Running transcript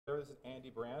This is Andy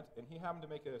Brandt, and he happened to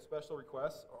make a special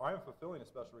request, or I'm fulfilling a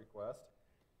special request.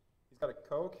 He's got a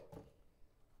Coke.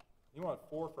 He wanted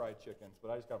 4 fried chickens, but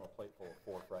I just got him a plate full of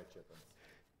 4 fried chickens.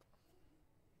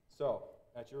 So,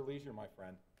 at your leisure, my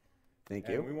friend. Thank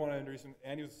you. And we want to introduce him.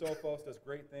 Andy was Sophos, does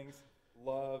great things.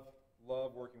 Love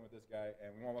working with this guy,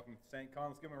 and we want to welcome SAINTCON.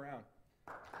 Let's give him a round.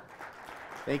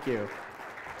 Thank you.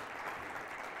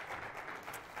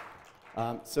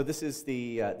 So this is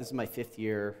my 5th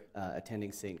year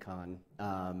attending SAINTCON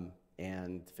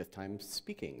and 5th time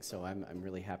speaking. So I'm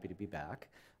really happy to be back.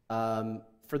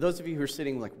 For those of you who are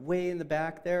sitting like way in the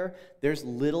back there, there's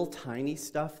little tiny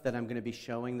stuff that I'm going to be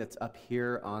showing that's up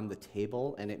here on the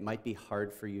table, and it might be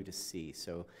hard for you to see.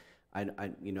 So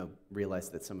I realize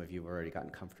that some of you have already gotten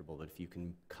comfortable, but if you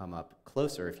can come up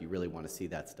closer, if you really want to see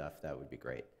that stuff, that would be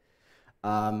great.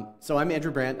 So I'm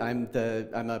Andrew Brandt. I'm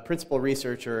a principal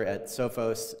researcher at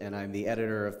Sophos, and I'm the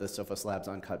editor of the Sophos Labs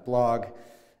Uncut blog.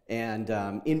 And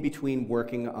in between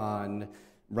working on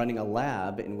running a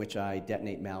lab in which I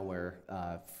detonate malware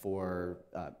for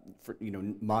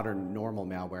modern normal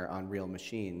malware on real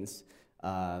machines,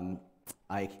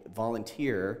 I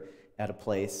volunteer at a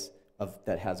place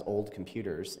that has old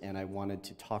computers, and I wanted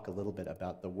to talk a little bit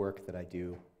about the work that I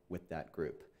do with that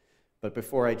group. But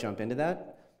before I jump into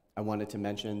that, I wanted to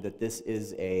mention that this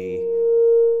is a,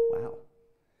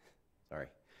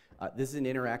 this is an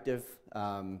interactive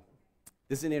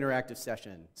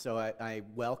session. So I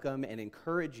welcome and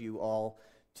encourage you all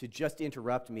to just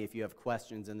interrupt me if you have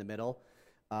questions in the middle.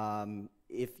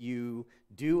 If you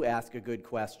do ask a good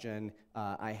question,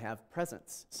 I have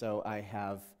presents. So I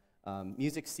have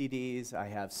music CDs, I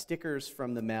have stickers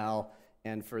from the mal,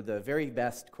 and for the very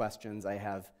best questions, I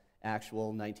have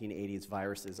actual 1980s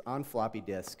viruses on floppy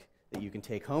disk that you can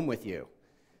take home with you.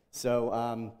 So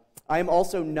I'm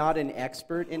also not an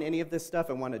expert in any of this stuff.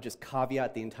 I want to just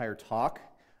caveat the entire talk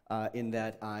in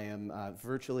that I am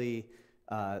virtually,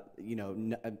 I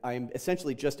am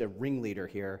essentially just a ringleader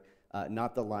here,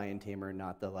 not the lion tamer,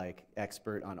 not the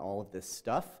expert on all of this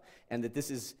stuff, and that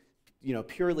this is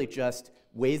purely just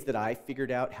ways that I figured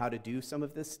out how to do some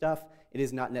of this stuff. It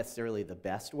is not necessarily the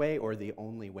best way or the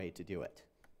only way to do it.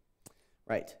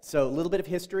 Right, so a little bit of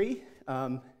history.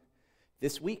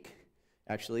 This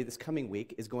coming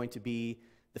week, is going to be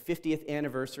the 50th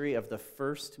anniversary of the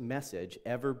first message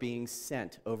ever being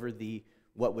sent over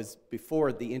what was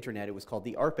before the internet. It was called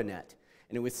the ARPANET,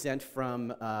 and it was sent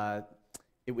from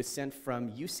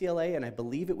UCLA, and I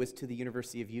believe it was to the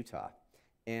University of Utah.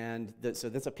 And so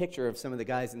that's a picture of some of the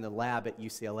guys in the lab at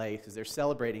UCLA, because they're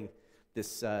celebrating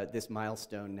this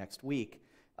milestone next week.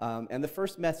 And the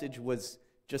first message was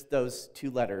just those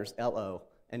 2 letters, LO.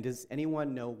 And does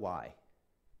anyone know why?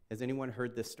 Has anyone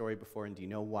heard this story before, and do you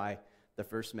know why the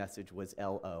first message was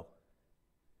LO?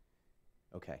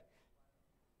 Okay.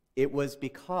 It was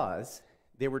because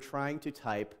they were trying to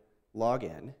type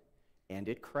login, and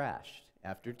it crashed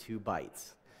after 2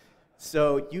 bytes.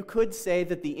 So you could say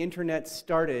that the internet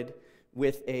started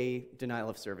with a denial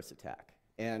of service attack.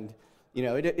 And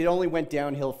it only went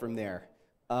downhill from there.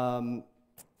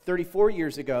 34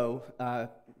 years ago,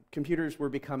 computers were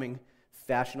becoming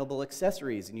fashionable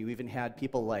accessories, and you even had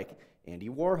people like Andy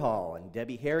Warhol and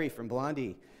Debbie Harry from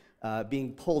Blondie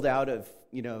being pulled out of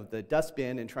the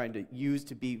dustbin and trying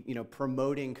to be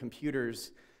promoting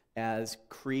computers as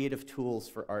creative tools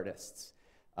for artists.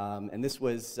 And this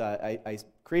was I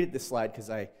created this slide because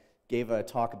I gave a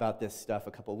talk about this stuff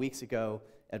a couple weeks ago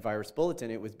at Virus Bulletin.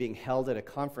 It was being held at a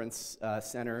conference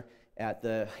center at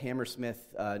the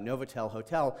Hammersmith Novotel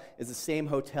Hotel. Is the same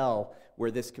hotel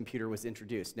where this computer was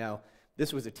introduced. Now,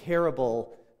 this was a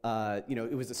terrible,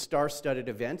 it was a star-studded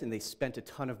event, and they spent a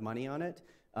ton of money on it,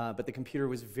 but the computer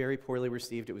was very poorly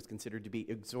received. It was considered to be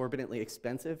exorbitantly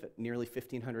expensive, at nearly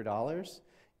 $1,500,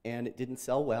 and it didn't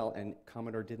sell well, and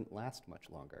Commodore didn't last much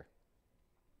longer.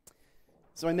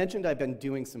 So I mentioned I've been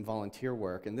doing some volunteer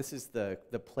work, and this is the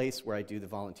place where I do the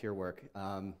volunteer work.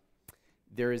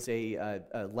 There is a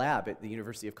lab at the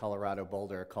University of Colorado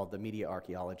Boulder called the Media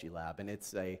Archaeology Lab, and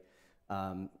it's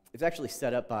actually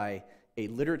set up by a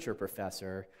literature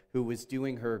professor who was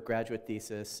doing her graduate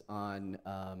thesis on,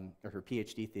 or her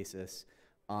PhD thesis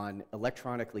on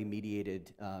electronically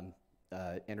mediated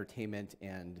entertainment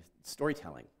and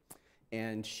storytelling.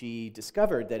 And she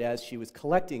discovered that as she was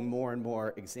collecting more and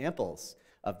more examples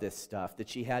of this stuff, that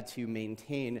she had to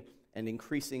maintain an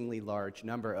increasingly large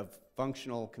number of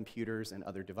functional computers and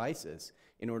other devices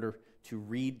in order to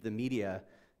read the media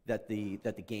that the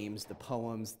games, the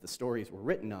poems, the stories were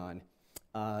written on.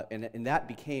 And that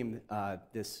became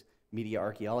this Media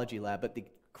Archaeology Lab. But the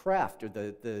craft, or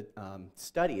the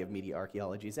study of media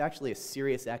archaeology, is actually a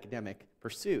serious academic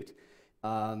pursuit.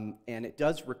 And it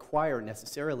does require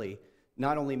necessarily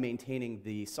not only maintaining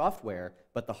the software,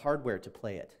 but the hardware to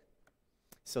play it.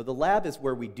 So the lab is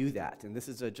where we do that, and this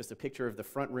is just a picture of the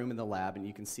front room in the lab, and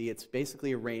you can see it's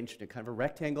basically arranged in kind of a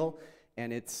rectangle,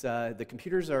 and it's, the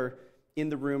computers are in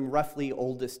the room roughly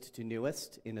oldest to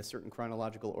newest in a certain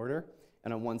chronological order,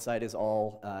 and on one side is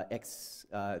all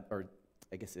or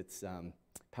I guess it's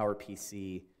Power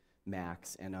PC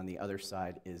Macs, and on the other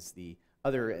side is the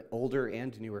other older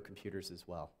and newer computers as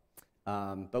well.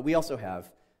 But we also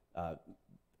have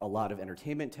a lot of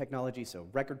entertainment technology, so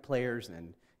record players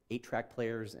and 8-track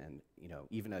players, and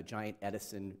even a giant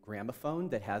Edison gramophone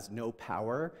that has no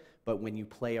power, but when you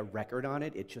play a record on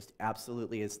it, it just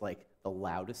absolutely is like the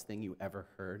loudest thing you ever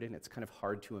heard, and it's kind of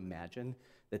hard to imagine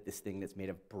that this thing that's made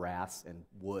of brass and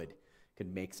wood could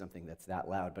make something that's that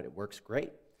loud, but it works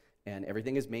great, and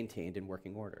everything is maintained in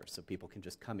working order, so people can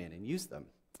just come in and use them.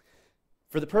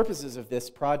 For the purposes of this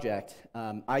project,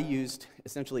 I used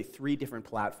essentially 3 different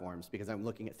platforms because I'm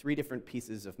looking at 3 different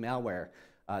pieces of malware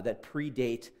that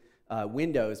predate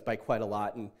Windows by quite a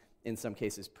lot, and in some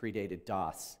cases predated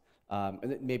DOS.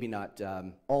 Maybe not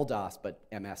all DOS, but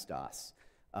MS-DOS.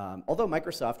 Although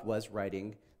Microsoft was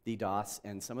writing the DOS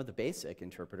and some of the BASIC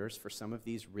interpreters for some of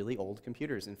these really old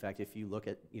computers. In fact, if you look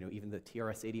at even the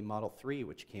TRS-80 Model 3,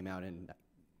 which came out in, I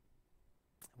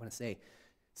want to say,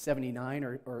 79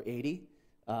 or 80,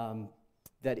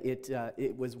 that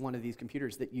it was one of these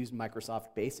computers that used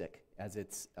Microsoft BASIC as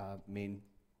its main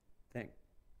thing.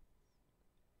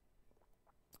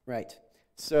 Right,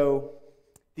 so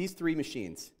these 3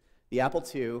 machines, the Apple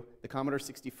II, the Commodore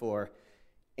 64,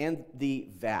 and the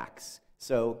VAX.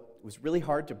 So it was really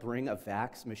hard to bring a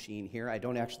VAX machine here. I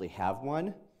don't actually have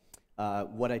one.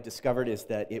 What I discovered is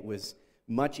that it was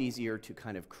much easier to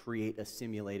kind of create a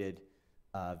simulated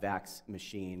VAX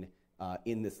machine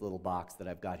in this little box that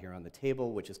I've got here on the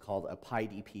table, which is called a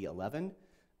PyDP11.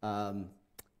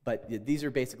 But these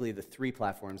are basically the 3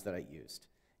 platforms that I used.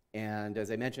 And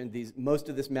as I mentioned, most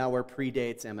of this malware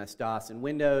predates MS-DOS and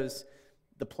Windows.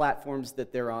 The platforms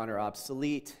that they're on are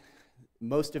obsolete.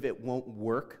 Most of it won't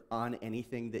work on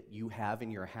anything that you have in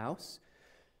your house.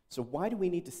 So why do we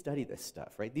need to study this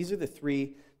stuff, right? These are the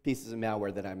 3 pieces of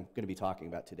malware that I'm going to be talking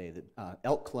about today, the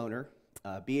ELK cloner,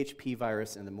 BHP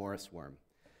virus, and the Morris worm.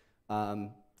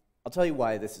 I'll tell you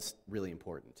why this is really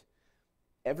important.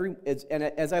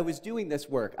 As I was doing this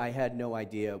work, I had no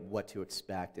idea what to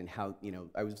expect and how,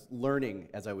 I was learning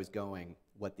as I was going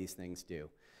what these things do.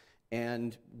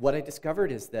 And what I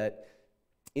discovered is that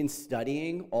in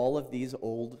studying all of these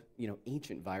old,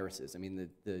 ancient viruses, I mean,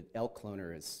 the ELK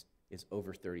cloner is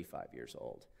over 35 years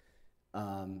old.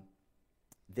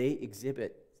 They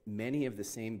exhibit many of the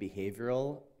same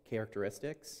behavioral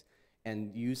characteristics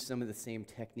and use some of the same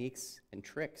techniques and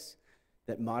tricks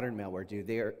that modern malware do.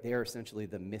 They are essentially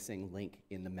the missing link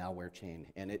in the malware chain.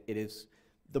 And it is,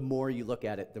 the more you look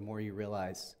at it, the more you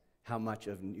realize how much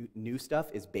of new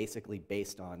stuff is basically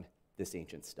based on this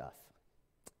ancient stuff.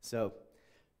 So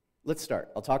let's start.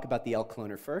 I'll talk about the ELK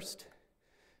cloner first.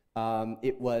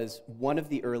 It was one of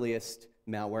the earliest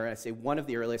malware. I say one of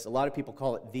the earliest. A lot of people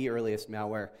call it the earliest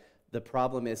malware. The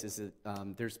problem is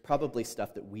that there's probably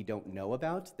stuff that we don't know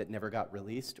about that never got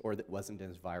released or that wasn't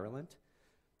as virulent.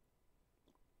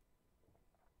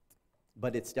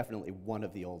 But it's definitely one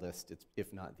of the oldest,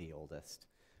 if not the oldest.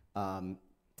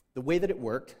 The way that it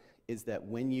worked is that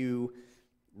when you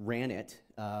ran it,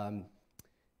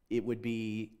 it would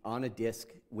be on a disk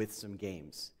with some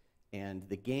games. And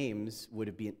the games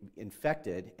would be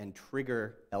infected and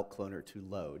trigger ELK cloner to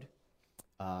load.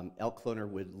 ELK cloner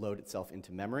would load itself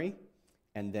into memory.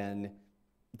 And then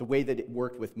the way that it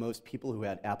worked with most people who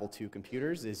had Apple II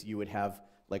computers is you would have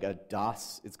like a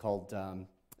DOS, it's called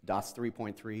DOS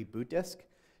 3.3 boot disk.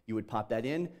 You would pop that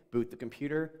in, boot the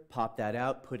computer, pop that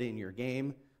out, put in your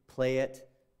game, play it,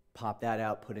 pop that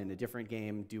out, put in a different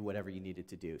game, do whatever you needed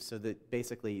to do. So that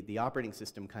basically the operating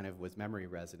system kind of was memory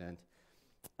resident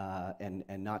and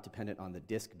not dependent on the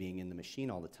disk being in the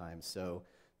machine all the time. So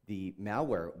the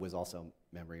malware was also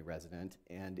memory resident,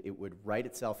 and it would write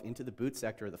itself into the boot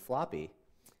sector of the floppy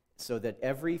so that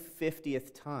every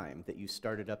 50th time that you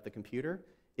started up the computer,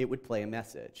 it would play a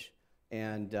message.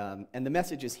 And the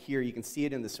message is here. You can see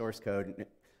it in the source code.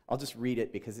 I'll just read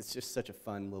it because it's just such a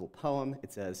fun little poem.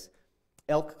 It says,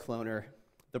 ELK cloner,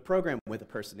 the program with a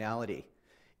personality.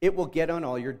 It will get on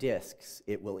all your disks.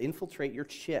 It will infiltrate your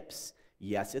chips.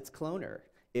 Yes, it's cloner.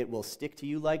 It will stick to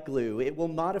you like glue. It will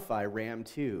modify RAM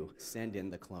too. Send in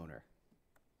the cloner.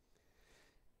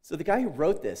 So the guy who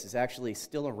wrote this is actually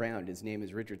still around. His name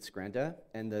is Richard Skrenda,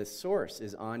 and the source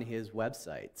is on his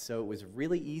website. So it was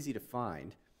really easy to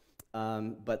find.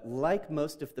 But like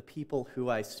most of the people who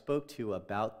I spoke to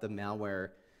about the malware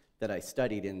that I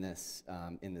studied in this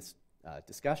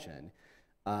discussion,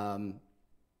 the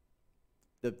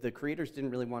creators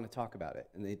didn't really want to talk about it,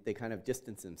 and they kind of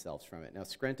distanced themselves from it. Now,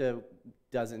 Skrenta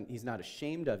he's not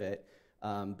ashamed of it,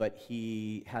 but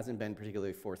he hasn't been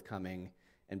particularly forthcoming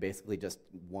and basically just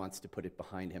wants to put it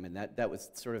behind him. And that was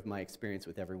sort of my experience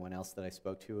with everyone else that I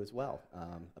spoke to as well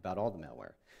about all the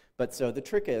malware. But so the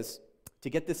trick is, to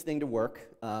get this thing to work,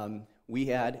 we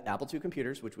had Apple II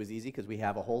computers, which was easy because we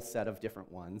have a whole set of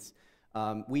different ones.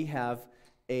 We have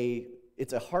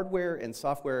it's a hardware and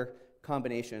software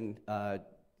combination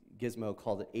gizmo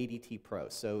called an ADT Pro.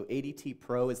 So ADT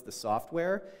Pro is the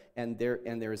software, and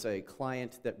there's a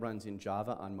client that runs in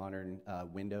Java on modern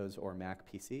Windows or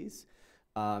Mac PCs.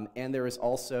 And there is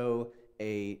also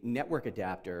a network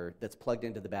adapter that's plugged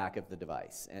into the back of the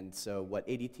device. And so what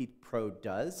ADT Pro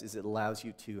does is it allows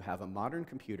you to have a modern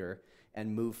computer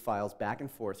and move files back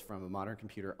and forth from a modern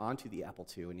computer onto the Apple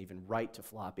II, and even write to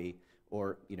floppy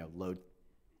or load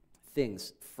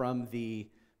things from the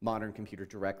modern computer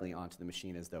directly onto the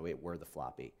machine as though it were the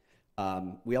floppy.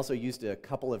 We also used a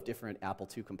couple of different Apple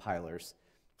II compilers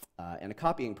and a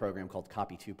copying program called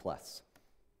Copy2+.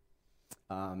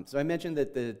 So I mentioned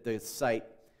that the site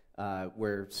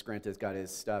where Skrenta's got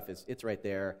his stuff, it's right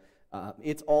there.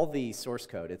 It's all the source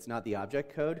code. It's not the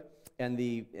object code. And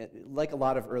like a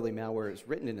lot of early malware, it's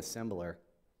written in assembler.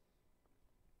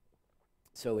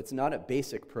 So it's not a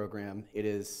basic program. It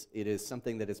is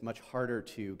something that is much harder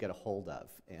to get a hold of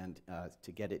and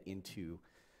to get it into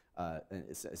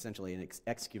essentially an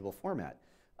executable format.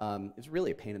 It's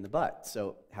really a pain in the butt.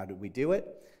 So how did we do it?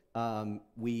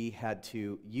 We had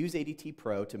to use ADT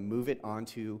Pro to move it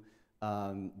onto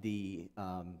downloaded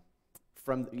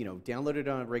it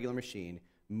on a regular machine,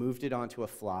 moved it onto a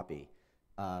floppy,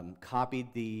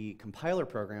 copied the compiler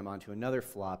program onto another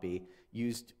floppy,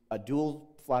 used a dual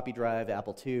floppy drive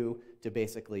Apple II to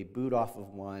basically boot off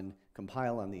of one,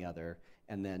 compile on the other,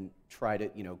 and then try to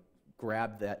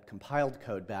grab that compiled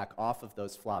code back off of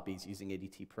those floppies using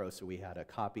ADT Pro, so we had a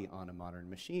copy on a modern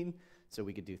machine, so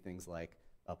we could do things like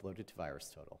upload it to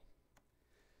VirusTotal.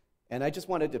 And I just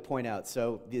wanted to point out,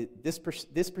 so this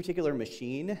particular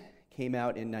machine came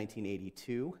out in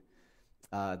 1982.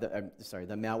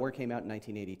 The malware came out in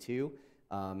 1982.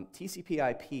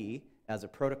 TCP/IP as a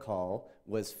protocol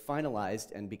was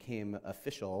finalized and became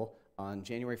official on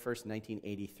January 1st,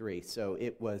 1983. So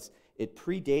it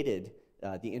predated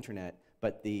the internet,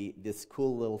 but this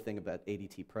cool little thing about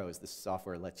ADT Pro is this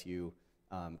software lets you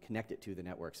connect it to the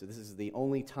network. So this is the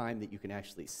only time that you can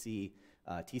actually see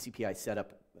TCP/IP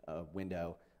setup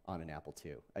window on an Apple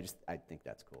II. I think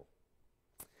that's cool.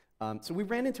 So we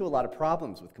ran into a lot of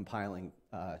problems with compiling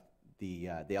the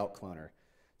ELK cloner.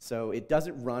 So it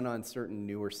doesn't run on certain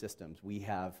newer systems. We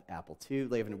have Apple II,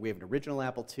 we have an original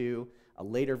Apple II, a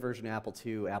later version Apple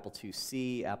II, Apple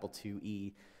IIc, Apple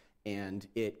IIe, and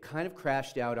it kind of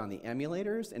crashed out on the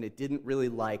emulators, and it didn't really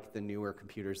like the newer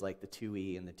computers like the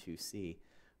IIe and the IIc.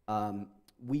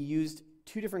 We used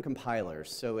two different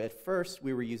compilers. So at first,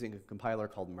 we were using a compiler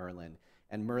called Merlin,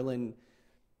 and Merlin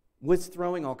was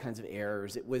throwing all kinds of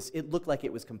errors. It looked like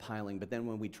it was compiling, but then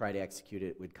when we tried to execute it,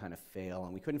 it would kind of fail,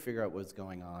 and we couldn't figure out what was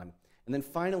going on. And then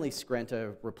finally,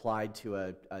 Skrenta replied to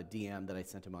a DM that I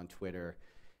sent him on Twitter,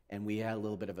 and we had a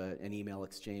little bit of an email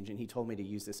exchange, and he told me to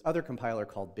use this other compiler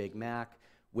called Big Mac,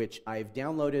 which I've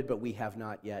downloaded, but we have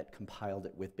not yet compiled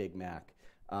it with Big Mac.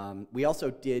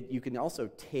 You can also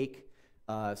take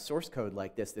source code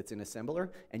like this that's in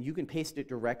assembler, and you can paste it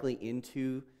directly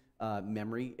into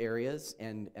memory areas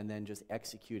and then just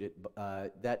execute it.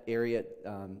 That area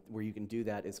where you can do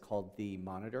that is called the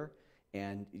monitor,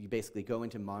 and you basically go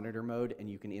into monitor mode and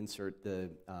you can insert the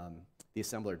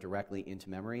assembler directly into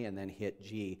memory and then hit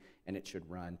G and it should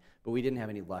run. But we didn't have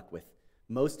any luck with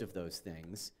most of those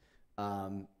things.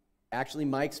 Actually,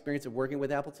 my experience of working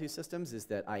with Apple II systems is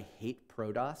that I hate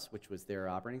ProDOS, which was their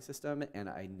operating system, and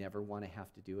I never want to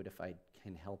have to do it if I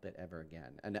can help it ever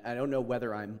again. And I don't know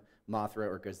whether I'm Mothra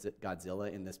or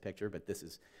Godzilla in this picture, but this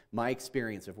is my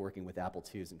experience of working with Apple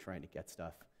IIs and trying to get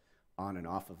stuff on and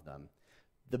off of them.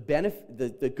 The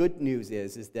good news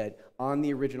is that on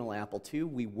the original Apple II,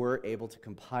 we were able to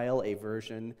compile a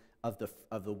version of the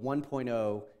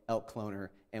 1.0 ELK cloner,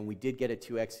 and we did get it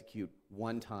to execute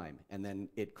one time, and then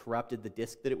it corrupted the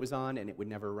disk that it was on, and it would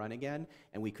never run again,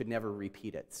 and we could never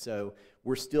repeat it. So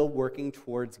we're still working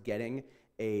towards getting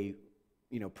a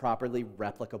properly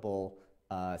replicable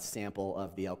sample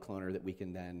of the ELK cloner that we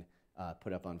can then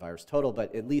put up on VirusTotal,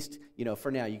 but at least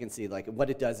for now you can see what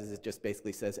it does is it just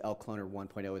basically says ELK cloner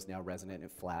 1.0 is now resonant and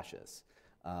it flashes.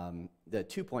 The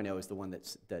 2.0 is the one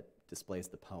that displays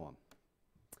the poem.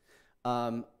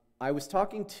 I was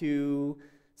talking to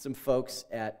some folks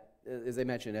at, as I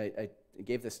mentioned, I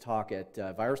gave this talk at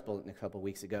Virus Bulletin a couple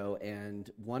weeks ago,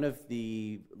 and one of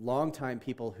the longtime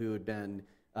people who had been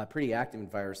pretty active in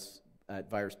Virus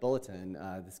Bulletin,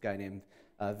 this guy named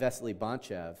Vasily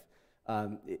Bonchev,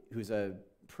 who's a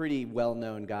pretty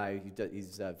well-known guy.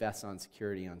 He's Vess on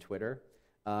Security on Twitter.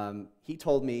 He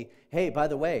told me, hey, by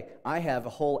the way, I have a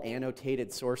whole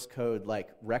annotated source code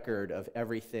record of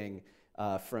everything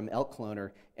from Elk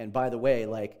Cloner, and by the way,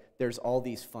 there's all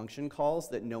these function calls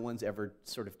that no one's ever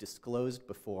sort of disclosed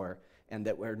before, and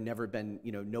that were never been,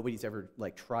 nobody's ever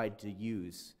tried to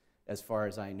use, as far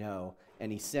as I know.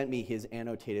 And he sent me his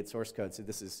annotated source code. So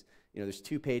this is, there's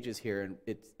 2 pages here, and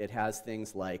it has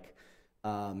things like,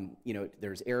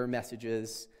 there's error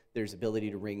messages. There's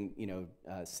ability to ring,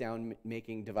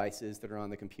 sound-making devices that are on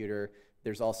the computer.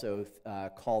 There's also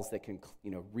calls that can,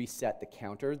 reset the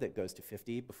counter that goes to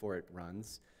 50 before it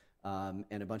runs,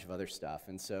 and a bunch of other stuff.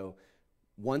 And so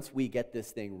once we get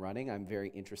this thing running, I'm very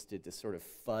interested to sort of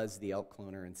fuzz the Elk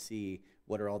Cloner and see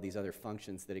what are all these other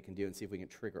functions that it can do and see if we can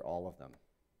trigger all of them.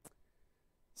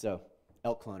 So,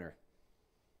 Elk Cloner.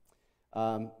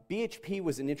 BHP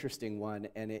was an interesting one,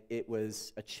 and it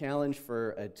was a challenge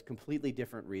for a completely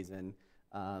different reason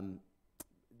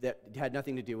that had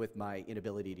nothing to do with my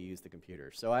inability to use the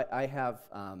computer. So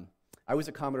I was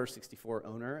a Commodore 64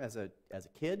 owner as a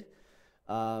kid,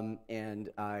 and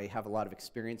I have a lot of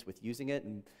experience with using it.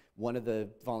 And one of the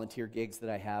volunteer gigs that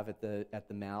I have at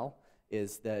the Mal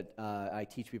is that I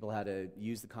teach people how to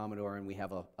use the Commodore, and we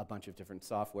have a bunch of different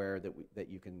software that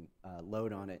you can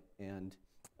load on it. And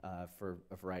for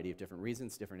a variety of different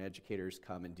reasons, different educators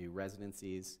come and do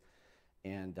residencies,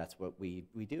 and that's what we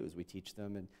do, is we teach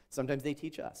them, and sometimes they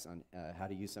teach us on how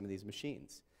to use some of these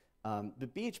machines.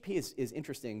 But BHP is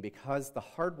interesting because the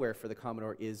hardware for the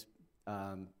Commodore is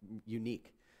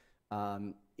unique.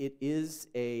 It is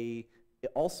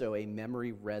also a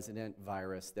memory resident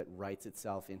virus that writes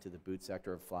itself into the boot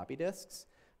sector of floppy disks.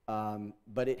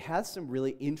 But it has some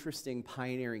really interesting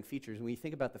pioneering features. When you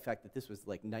think about the fact that this was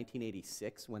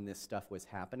 1986 when this stuff was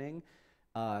happening,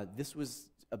 this was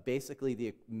basically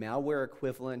the malware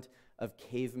equivalent of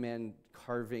cavemen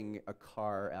carving a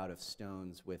car out of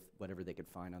stones with whatever they could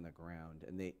find on the ground.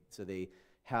 And so they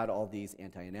had all these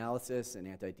anti-analysis and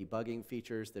anti-debugging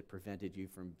features that prevented you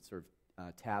from sort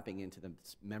of tapping into the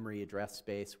memory address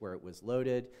space where it was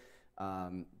loaded.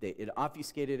 It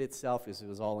obfuscated itself because it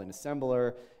was all in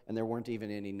assembler, and there weren't even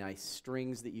any nice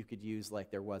strings that you could use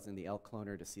like there was in the Elk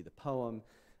Cloner to see the poem.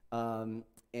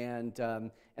 And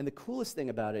the coolest thing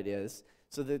about it is,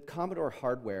 so the Commodore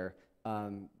hardware,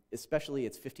 especially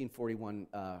its 1541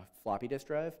 floppy disk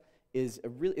drive, is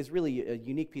really a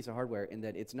unique piece of hardware in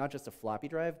that it's not just a floppy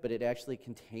drive, but it actually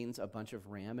contains a bunch of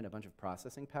RAM and a bunch of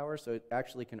processing power, so it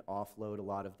actually can offload a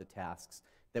lot of the tasks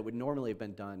that would normally have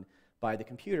been done by the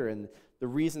computer. And the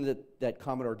reason that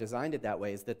Commodore designed it that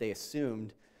way is that they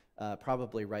assumed,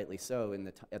 probably rightly so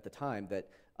at the time, that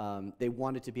they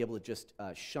wanted to be able to just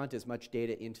shunt as much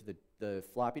data into the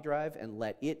floppy drive and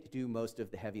let it do most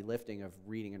of the heavy lifting of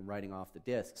reading and writing off the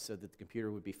disks so that the computer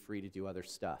would be free to do other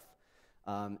stuff.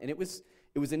 And it was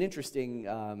an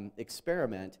interesting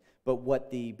experiment, but what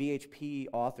the BHP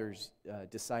authors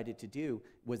decided to do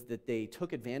was that they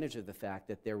took advantage of the fact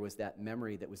that there was that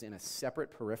memory that was in a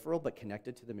separate peripheral but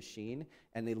connected to the machine,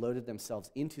 and they loaded themselves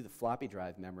into the floppy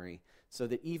drive memory so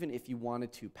that even if you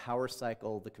wanted to power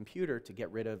cycle the computer to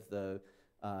get rid of the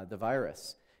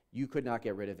virus, you could not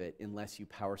get rid of it unless you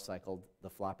power cycled the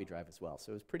floppy drive as well.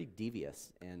 So it was pretty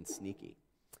devious and sneaky.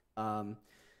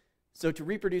 So to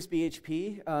reproduce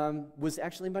BHP was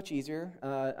actually much easier.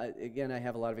 Again, I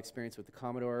have a lot of experience with the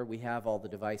Commodore. We have all the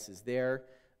devices there.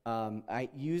 I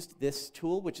used this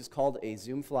tool, which is called a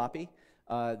Zoom floppy.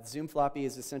 Zoom floppy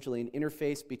is essentially an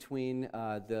interface between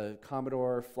the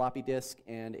Commodore floppy disk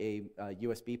and a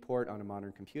USB port on a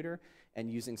modern computer. And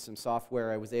using some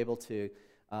software, I was able to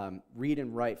read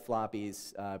and write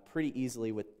floppies pretty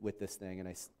easily with this thing, and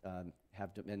I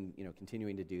have been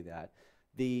continuing to do that.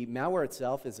 The malware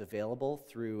itself is available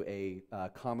through a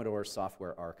Commodore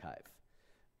software archive.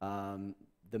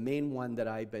 The main one that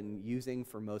I've been using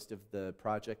for most of the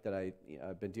project that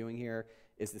I've been doing here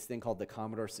is this thing called the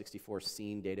Commodore 64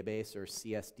 scene database, or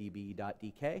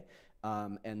csdb.dk,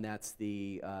 and that's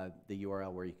the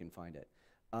URL where you can find it.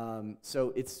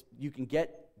 So you can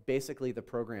get basically the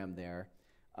program there.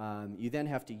 You then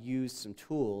have to use some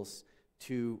tools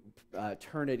to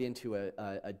turn it into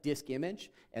a disk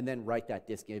image and then write that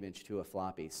disk image to a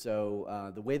floppy.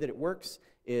 So the way that it works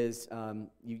is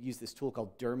you use this tool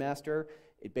called dirmaster.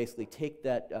 It basically takes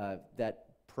that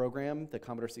program, the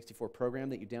Commodore 64 program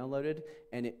that you downloaded,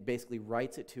 and it basically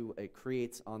writes it to, it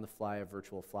creates on the fly a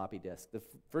virtual floppy disk. The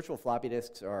virtual floppy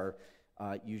disks are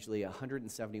usually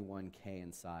 171K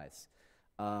in size.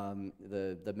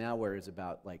 The malware is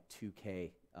about like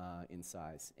 2K in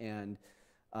size. And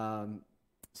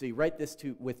so you write this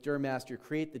with Duramaster,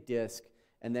 create the disk,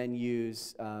 and then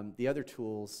use the other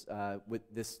tools with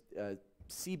this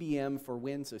CBM for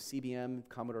Win. So CBM,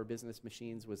 Commodore Business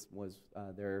Machines, was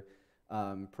their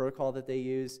protocol that they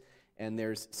use. And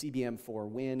there's CBM for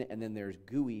Win, and then there's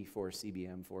GUI for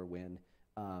CBM for Win,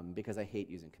 because I hate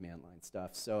using command line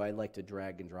stuff. So I like to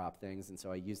drag and drop things, and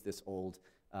so I use this old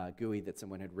GUI that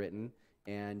someone had written,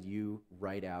 and you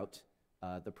write out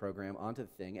the program onto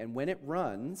the thing. And when it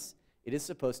runs, it is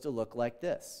supposed to look like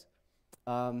this.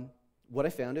 What I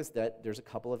found is that there's a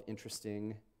couple of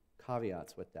interesting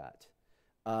caveats with that.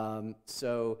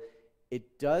 So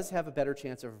it does have a better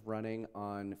chance of running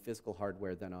on physical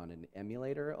hardware than on an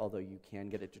emulator, although you can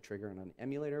get it to trigger on an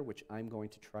emulator, which I'm going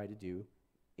to try to do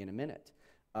in a minute.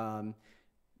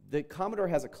 The Commodore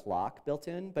has a clock built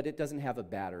in, but it doesn't have a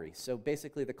battery. So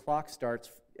basically the clock starts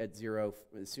at 0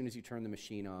 as soon as you turn the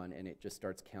machine on, and it just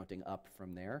starts counting up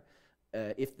from there.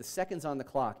 If the seconds on the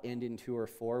clock end in 2 or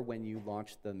 4 when you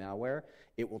launch the malware,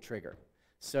 it will trigger.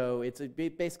 So it's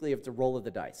basically it's a roll of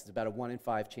the dice. It's about a 1 in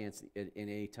 5 chance in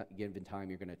any given time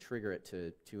you're going to trigger it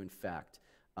to infect.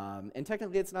 And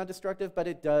technically it's not destructive, but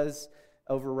it does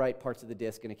overwrite parts of the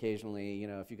disk, and occasionally, you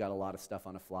know, if you got a lot of stuff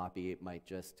on a floppy, it might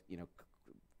just, you know,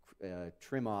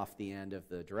 trim off the end of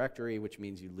the directory, which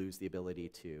means you lose the ability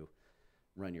to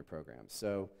run your program.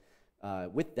 So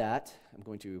with that, I'm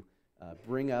going to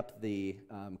bring up the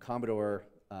Commodore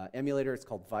emulator. It's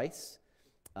called Vice.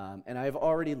 And I've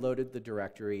already loaded the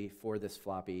directory for this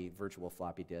virtual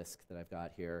floppy disk that I've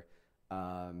got here.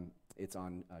 It's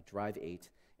on drive 8.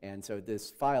 And so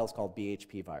this file is called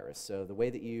BHP virus. So the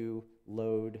way that you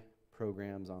load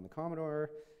programs on the Commodore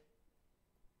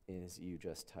is you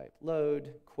just type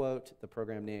load, quote, the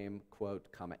program name,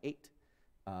 quote, comma 8.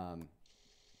 Now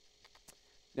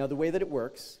the way that it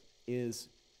works is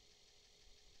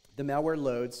the malware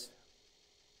loads.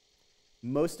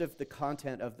 Most of the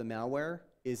content of the malware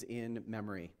is in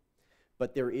memory,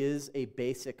 but there is a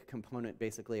basic component,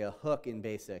 basically a hook in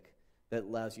BASIC, that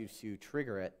allows you to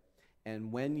trigger it.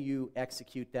 And when you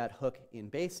execute that hook in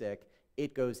BASIC,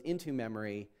 it goes into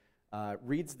memory,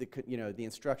 reads the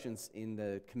instructions in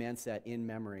the command set in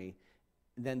memory.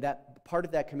 Then that part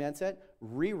of that command set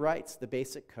rewrites the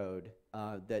basic code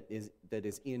that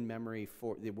is in memory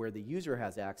for where the user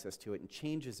has access to it, and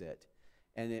changes it.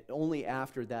 And only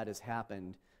after that has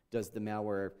happened does the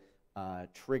malware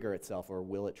trigger itself, or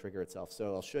will it trigger itself.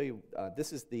 So I'll show you.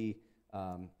 This is the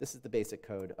basic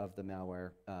code of the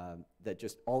malware that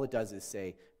just all it does is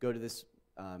say, go to this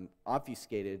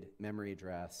obfuscated memory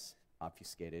address,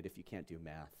 obfuscated if you can't do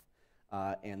math,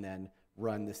 and then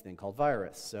run this thing called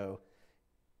virus. So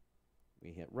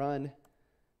we hit run,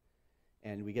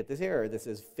 and we get this error. This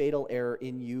is fatal error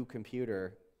in U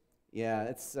computer. Yeah,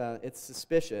 it's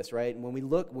suspicious, right? And when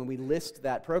we list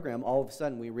that program, all of a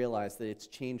sudden we realize that it's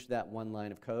changed that one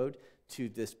line of code to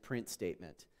this print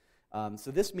statement.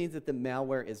 So this means that the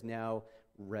malware is now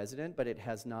resident, but it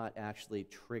has not actually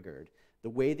triggered. The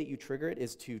way that you trigger it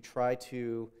is to try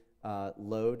to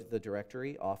load the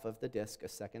directory off of the disk a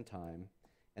second time.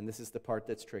 And this is the part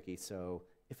that's tricky. So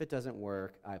if it doesn't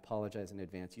work, I apologize in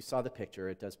advance. You saw the picture.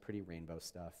 It does pretty rainbow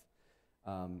stuff.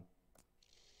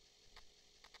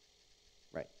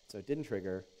 Right, so it didn't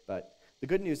trigger, but the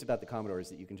good news about the Commodore is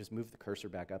that you can just move the cursor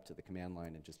back up to the command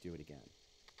line and just do it again.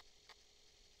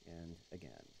 And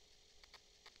again.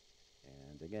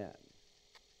 And again.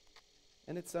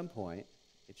 And at some point,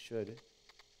 it should,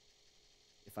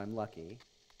 if I'm lucky,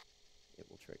 it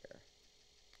will trigger.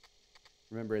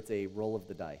 Remember, it's a roll of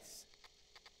the dice.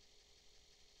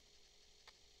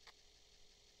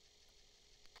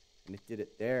 And it did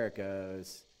it. There it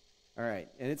goes. All right,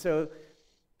 and so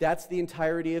that's the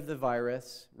entirety of the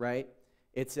virus, right?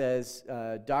 It says,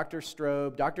 Dr.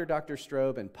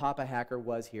 Strobe, and Papa Hacker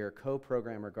was here,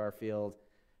 co-programmer Garfield.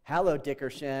 Hallo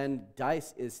Dickerchen,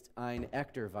 dies ist ein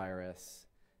echter virus.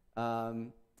 I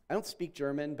don't speak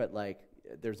German, but like,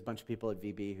 there's a bunch of people at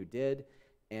VB who did,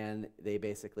 and they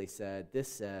basically said,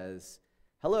 this says,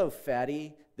 hello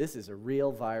fatty, this is a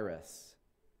real virus.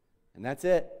 And that's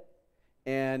it.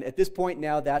 And at this point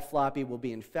now, that floppy will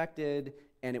be infected,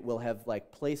 and it will have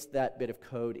like placed that bit of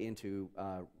code into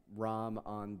ROM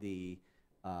on the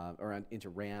into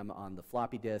RAM on the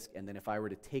floppy disk, and then if I were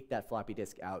to take that floppy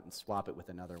disk out and swap it with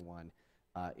another one,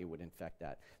 it would infect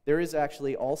that. There is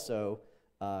actually also,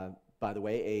 by the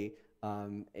way,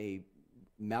 a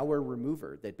malware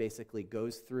remover that basically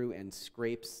goes through and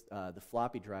scrapes the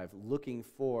floppy drive looking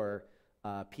for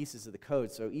pieces of the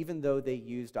code. So even though they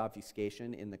used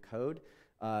obfuscation in the code,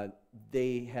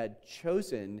 they had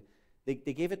chosen, they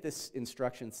gave it this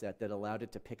instruction set that allowed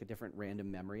it to pick a different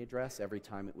random memory address every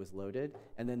time it was loaded,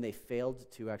 and then they failed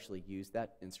to actually use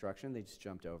that instruction. They just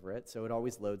jumped over it. So it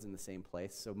always loads in the same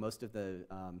place. So most of the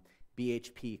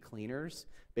BHP cleaners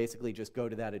basically just go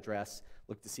to that address,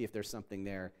 look to see if there's something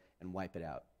there, and wipe it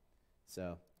out.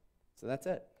 So that's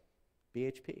it,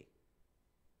 BHP.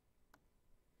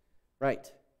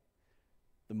 Right,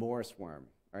 the Morris worm.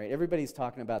 All right, everybody's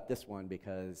talking about this one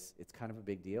because it's kind of a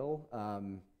big deal.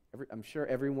 I'm sure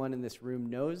everyone in this room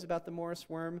knows about the Morris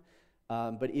worm,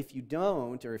 but if you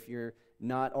don't, or if you're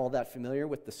not all that familiar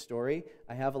with the story,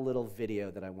 I have a little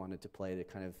video that I wanted to play to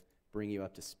kind of bring you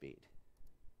up to speed.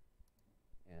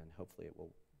 And hopefully it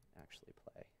will actually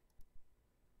play.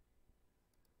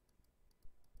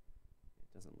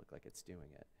 It doesn't look like it's doing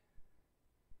it.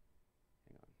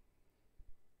 Hang on.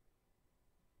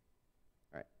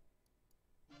 All right.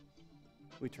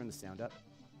 Can we turn the sound up?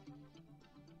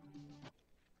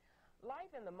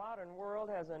 Life in the modern world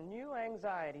has a new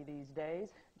anxiety these days.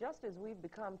 Just as we've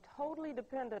become totally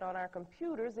dependent on our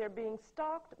computers, they're being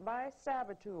stalked by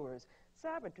saboteurs.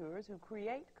 Saboteurs who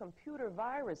create computer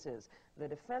viruses. The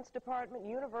Defense Department,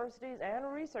 universities, and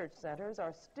research centers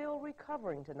are still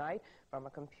recovering tonight from a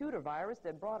computer virus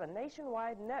that brought a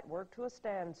nationwide network to a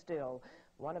standstill.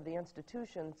 One of the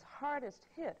institution's hardest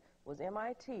hit was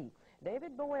MIT.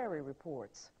 David Bowery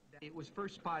reports. It was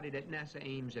first spotted at NASA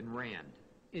Ames and Rand.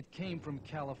 It came from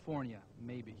California,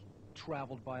 maybe.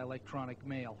 Traveled by electronic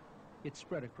mail. It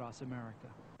spread across America.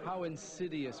 How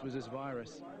insidious was this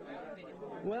virus?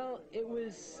 Well,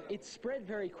 it spread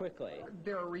very quickly.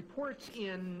 There are reports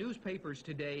in newspapers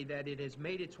today that it has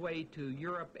made its way to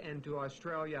Europe and to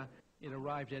Australia. It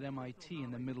arrived at MIT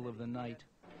in the middle of the night.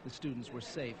 The students were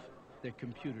safe. Their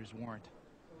computers weren't.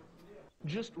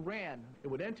 Just ran. It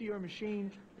would enter your machine,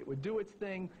 it would do its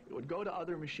thing, it would go to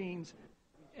other machines.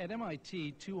 At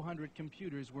MIT, 200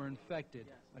 computers were infected.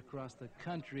 Across the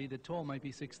country, the toll might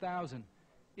be 6,000.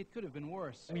 It could have been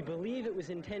worse. We believe it was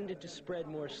intended to spread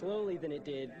more slowly than it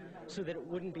did so that it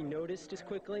wouldn't be noticed as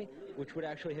quickly, which would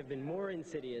actually have been more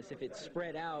insidious if it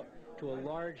spread out to a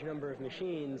large number of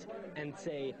machines and,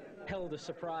 say, held a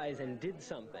surprise and did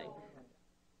something.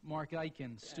 Mark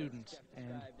Eichen, student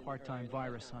and part-time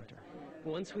virus hunter.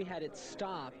 Once we had it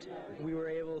stopped, we were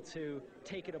able to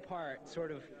take it apart,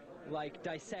 sort of like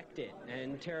dissect it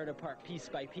and tear it apart piece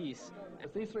by piece.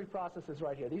 These three processes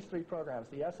right here, these three programs,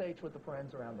 the SH with the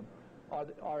parens around them,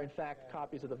 are in fact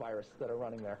copies of the virus that are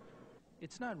running there.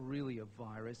 It's not really a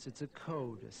virus, it's a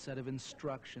code, a set of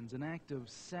instructions, an act of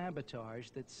sabotage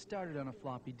that started on a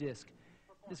floppy disk.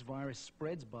 This virus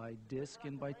spreads by disk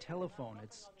and by telephone.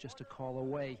 It's just a call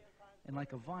away. And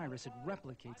like a virus, it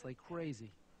replicates like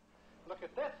crazy. Look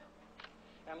at this,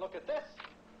 and look at this,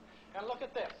 and look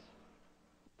at this.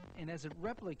 And as it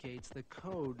replicates the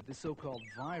code, the so-called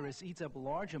virus eats up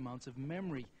large amounts of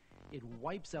memory. It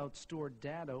wipes out stored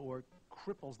data or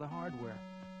cripples the hardware.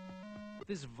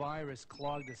 This virus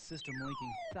clogged a system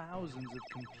linking thousands of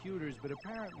computers, but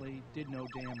apparently did no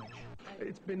damage.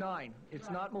 It's benign. It's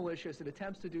not malicious. It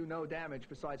attempts to do no damage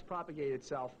besides propagate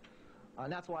itself.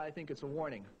 And that's why I think it's a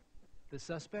warning. The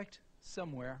suspect?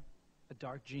 Somewhere, a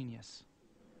dark genius.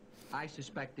 I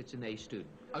suspect it's an A student,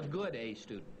 a good A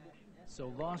student.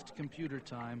 So lost computer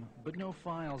time, but no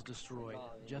files destroyed.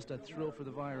 Just a thrill for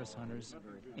the virus hunters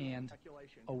and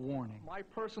a warning. My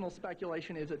personal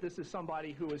speculation is that this is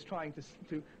somebody who is trying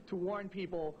to warn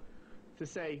people to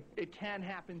say, it can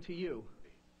happen to you.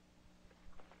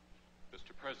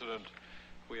 Mr. President,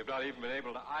 we have not even been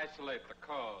able to isolate the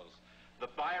cause. The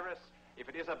virus, if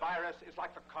it is a virus, is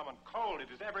like the common cold.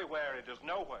 It is everywhere, it is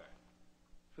nowhere.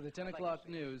 For the 10 o'clock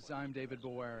news, I'm David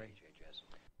Bowery.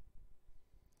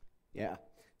 Yeah.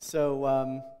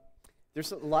 So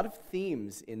there's a lot of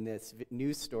themes in this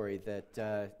news story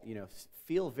that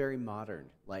feel very modern.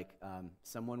 Like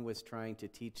someone was trying to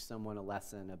teach someone a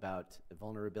lesson about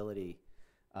vulnerability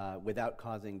without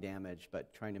causing damage,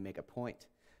 but trying to make a point.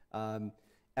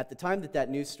 At the time that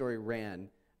news story ran,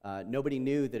 nobody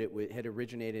knew that it had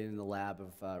originated in the lab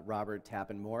of Robert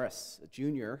Tappan Morris,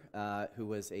 Jr., who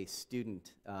was a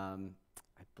student,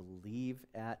 I believe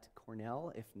at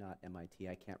Cornell, if not MIT,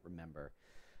 I can't remember.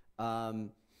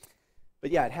 But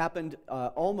yeah, it happened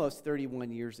almost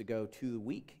 31 years ago to the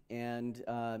week, and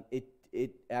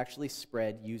it actually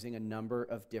spread using a number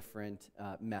of different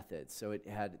methods. So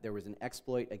there was an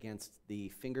exploit against the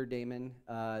finger daemon,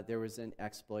 there was an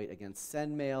exploit against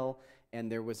sendmail, and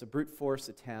there was a brute force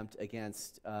attempt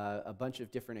against a bunch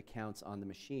of different accounts on the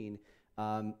machine.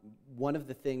 One of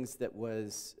the things that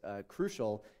was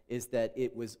crucial is that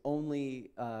it was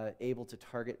only able to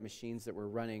target machines that were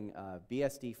running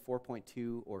BSD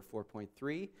 4.2 or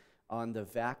 4.3 on the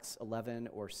VAX 11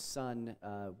 or Sun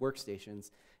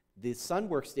workstations. The Sun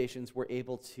workstations were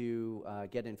able to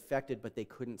get infected, but they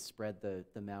couldn't spread the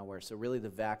malware. So really the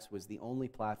VAX was the only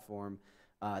platform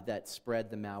that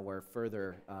spread the malware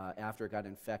further after it got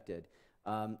infected.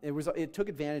 It took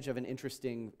advantage of an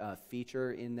interesting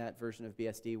feature in that version of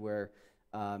BSD where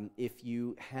if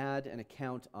you had an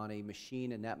account on a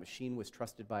machine and that machine was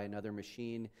trusted by another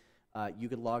machine, you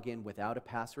could log in without a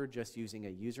password, just using a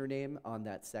username on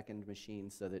that second machine,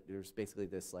 so that there's basically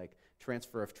this like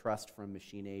transfer of trust from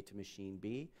machine A to machine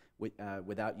B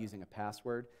without using a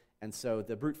password. And so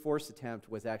the brute force attempt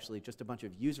was actually just a bunch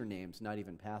of usernames, not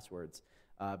even passwords.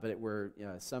 But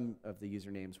some of the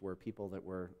usernames were people that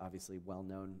were obviously well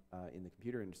known in the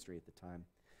computer industry at the time.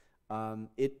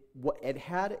 It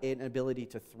had an ability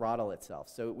to throttle itself,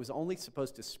 so it was only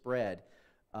supposed to spread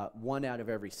 1 out of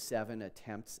every 7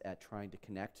 attempts at trying to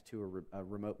connect to a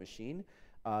remote machine.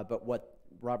 But what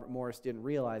Robert Morris didn't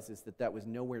realize is that that was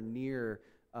nowhere near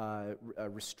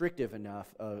restrictive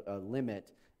enough a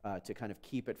limit to kind of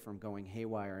keep it from going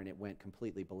haywire, and it went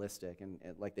completely ballistic. And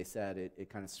like they said, it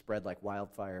kind of spread like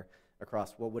wildfire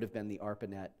across what would have been the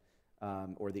ARPANET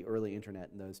or the early internet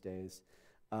in those days.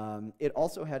 It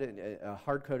also had a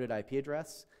hard-coded IP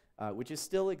address, which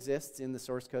still exists in the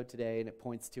source code today, and it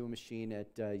points to a machine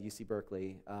at UC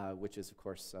Berkeley, which is, of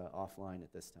course, offline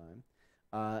at this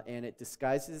time. And it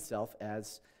disguises itself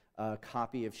as a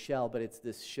copy of shell, but it's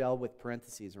this shell with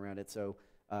parentheses around it. So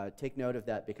take note of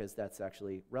that, because that's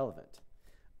actually relevant.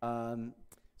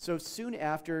 So soon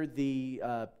after the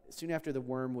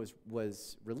worm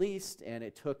was released, and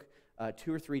it took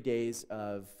 2 or 3 days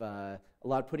of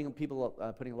putting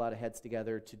a lot of heads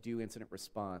together to do incident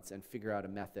response and figure out a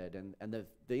method. And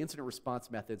the incident response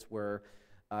methods were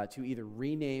to either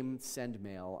rename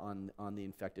sendmail on the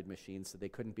infected machine so they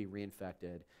couldn't be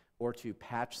reinfected, or to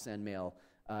patch sendmail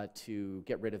to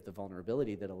get rid of the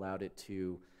vulnerability that allowed it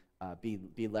to be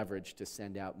leveraged to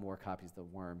send out more copies of the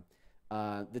worm.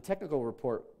 The technical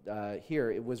report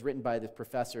here, it was written by this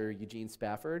professor, Eugene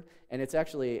Spafford, and it's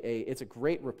actually it's a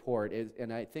great report,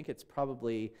 and I think it's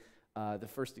probably the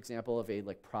first example of a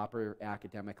proper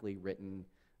academically written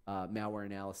malware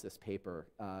analysis paper.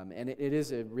 And it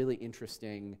is a really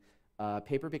interesting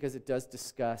paper, because it does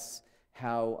discuss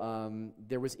how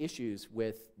there was issues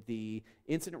with the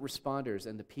incident responders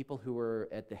and the people who were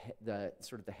at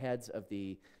the heads of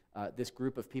this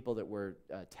group of people that were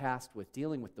tasked with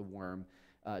dealing with the worm,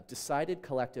 decided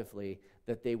collectively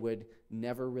that they would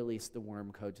never release the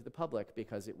worm code to the public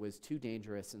because it was too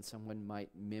dangerous and someone might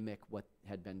mimic what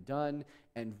had been done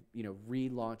and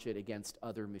relaunch it against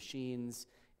other machines.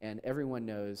 And everyone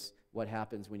knows what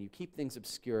happens when you keep things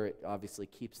obscure. It obviously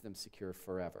keeps them secure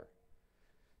forever.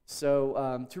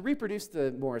 So to reproduce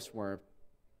the Morris worm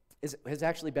has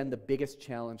actually been the biggest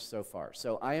challenge so far.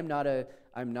 So I'm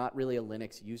not really a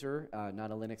Linux user,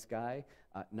 not a Linux guy,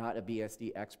 not a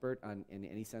BSD expert in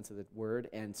any sense of the word,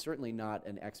 and certainly not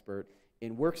an expert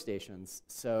in workstations.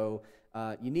 So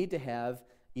you need to have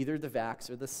either the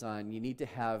VAX or the Sun. You need to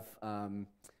have the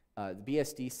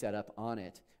BSD set up on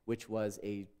it, which was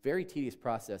a very tedious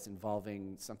process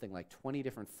involving something like 20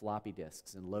 different floppy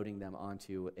disks and loading them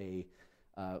onto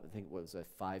I think it was a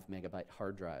 5 megabyte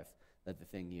hard drive that the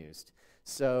thing used.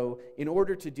 So in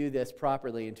order to do this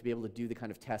properly and to be able to do the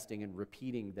kind of testing and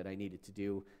repeating that I needed to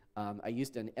do, I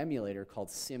used an emulator called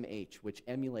SimH, which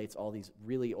emulates all these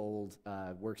really old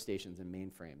workstations and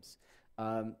mainframes.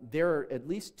 There are at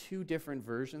least 2 different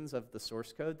versions of the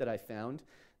source code that I found.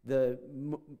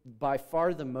 By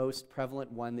far the most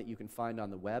prevalent one that you can find on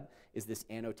the web is this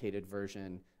annotated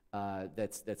version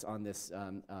that's on this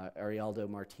Arialdo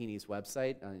Martini's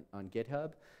website on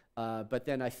GitHub. But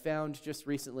then I found just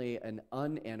recently an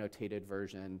unannotated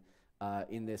version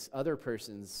in this other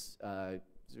person's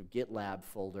GitLab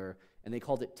folder, and they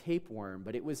called it Tapeworm.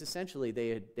 But it was essentially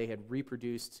they had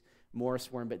reproduced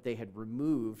Morris worm, but they had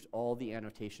removed all the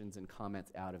annotations and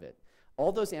comments out of it.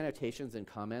 All those annotations and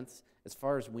comments, as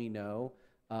far as we know,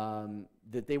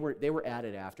 that they were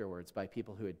added afterwards by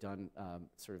people who had done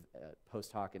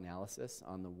post hoc analysis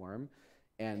on the worm,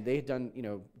 and they had done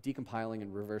decompiling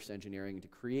and reverse engineering to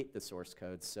create the source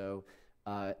code. So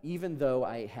even though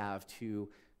I have to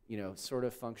sort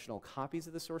of functional copies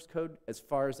of the source code. As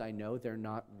far as I know, they're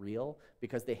not real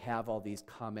because they have all these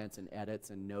comments and edits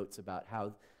and notes about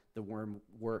how the worm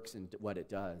works and what it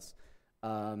does.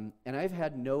 And I've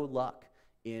had no luck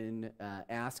in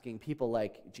asking people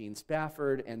like Gene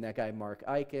Spafford and that guy Mark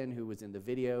Eichen, who was in the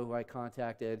video who I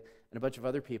contacted, and a bunch of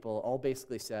other people all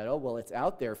basically said, oh, well, it's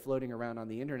out there floating around on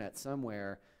the internet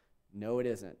somewhere. No, it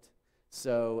isn't.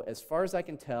 So as far as I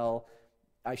can tell,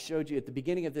 I showed you at the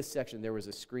beginning of this section, there was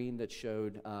a screen that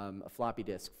showed a floppy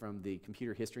disk from the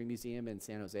Computer History Museum in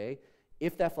San Jose.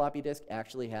 If that floppy disk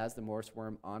actually has the Morse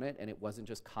worm on it and it wasn't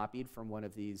just copied from one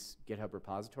of these GitHub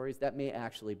repositories, that may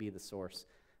actually be the source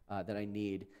that I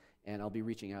need, and I'll be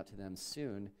reaching out to them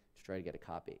soon to try to get a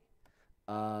copy.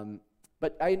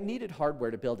 But I needed hardware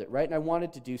to build it, right? And I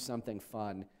wanted to do something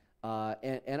fun.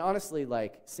 And honestly,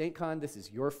 like, SAINTCON, this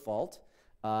is your fault,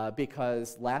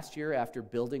 because last year, after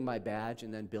building my badge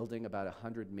and then building about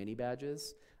 100 mini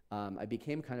badges, I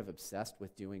became kind of obsessed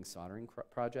with doing soldering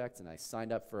projects, and I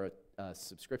signed up for a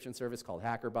subscription service called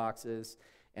HackerBoxes,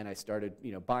 and I started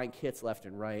buying kits left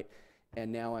and right,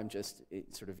 and now I'm just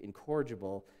sort of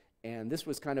incorrigible. And this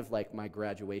was kind of like my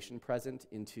graduation present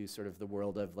into sort of the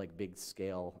world of like big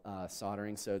scale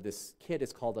soldering. So this kit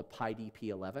is called a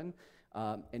PyDP11.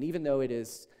 And even though it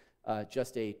is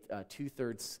just a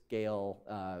 2/3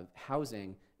 scale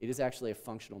housing, it is actually a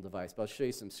functional device. But I'll show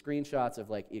you some screenshots of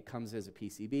like it comes as a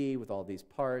PCB with all these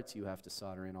parts. You have to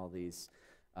solder in all these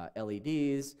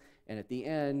LEDs. And at the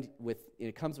end,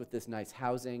 it comes with this nice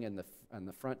housing and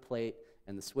the front plate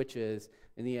and the switches.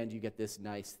 In the end, you get this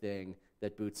nice thing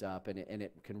that boots up, and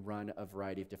it can run a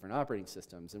variety of different operating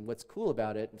systems. And what's cool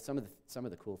about it, and some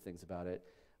of the cool things about it,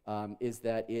 is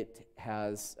that it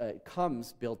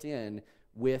comes built in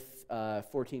with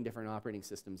 14 different operating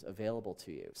systems available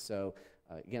to you. So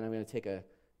again, I'm going to take a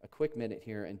quick minute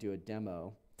here and do a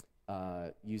demo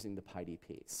using the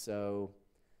PyDP. So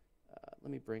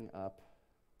let me bring up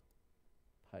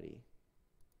PyD.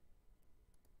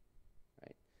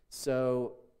 Right.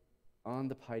 So on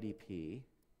the PyDP,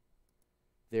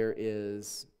 there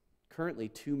is currently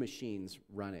 2 machines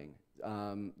running.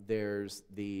 There's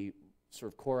the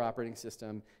sort of core operating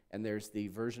system, and there's the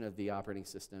version of the operating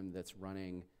system that's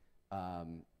running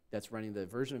the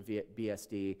version of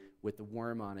BSD with the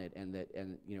worm on it, and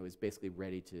is basically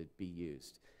ready to be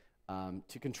used.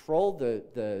 To control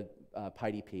the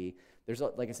PyDP,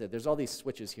 like I said, there's all these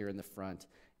switches here in the front,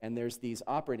 and there's these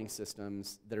operating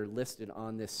systems that are listed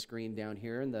on this screen down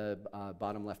here in the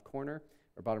bottom left corner,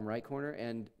 or bottom right corner.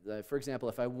 And for example,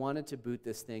 if I wanted to boot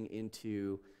this thing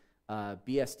into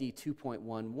BSD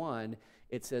 2.11,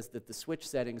 it says that the switch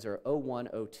settings are 01,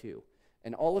 02.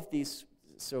 And all of these,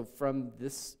 so from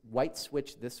this white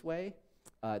switch this way,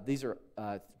 these are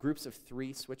groups of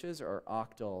 3 switches, or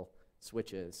octal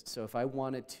switches. So if I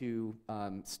wanted to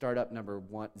start up number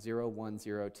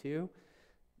 0102,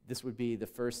 this would be the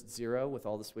first 0 with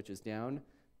all the switches down.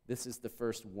 This is the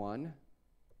first 1,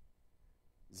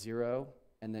 0,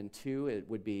 and then 2, it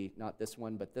would be not this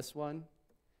one, but this one.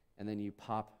 And then you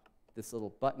pop this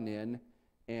little button in,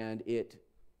 and it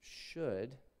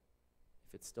should,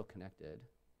 if it's still connected,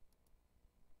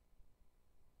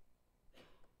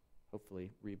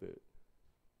 hopefully reboot.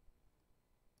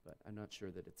 But I'm not sure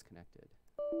that it's connected.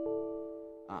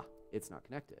 Ah, it's not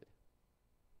connected.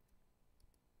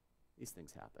 These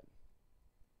things happen.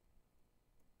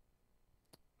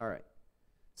 All right.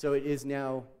 So it is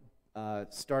now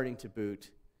starting to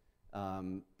boot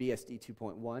BSD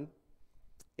 2.1.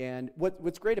 And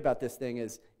what's great about this thing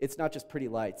is it's not just pretty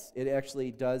lights. It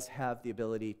actually does have the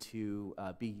ability to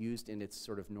be used in its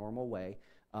sort of normal way.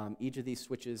 Each of these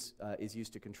switches is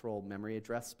used to control memory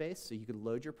address space. So you can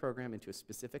load your program into a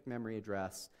specific memory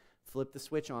address, flip the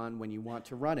switch on when you want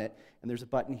to run it, and there's a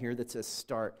button here that says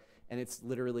Start. And it's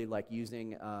literally like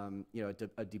using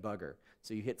a debugger.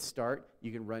 So you hit Start,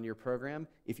 you can run your program.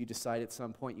 If you decide at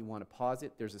some point you want to pause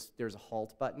it, there's a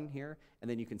halt button here, and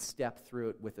then you can step through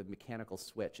it with a mechanical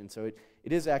switch. And so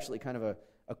it is actually kind of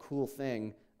a cool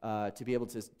thing to be able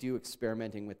to do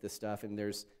experimenting with this stuff. And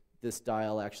this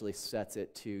dial actually sets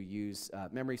it to use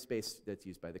memory space that's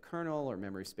used by the kernel, or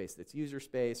memory space that's user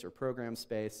space, or program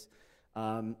space.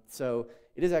 So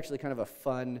it is actually kind of a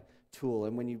fun tool,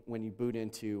 and when you boot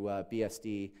into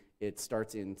BSD, it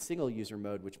starts in single user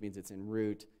mode, which means it's in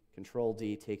root. Control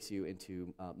D takes you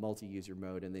into multi-user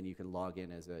mode, and then you can log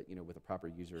in as with a proper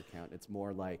user account. It's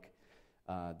more like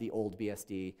the old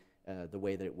BSD, the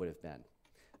way that it would have been.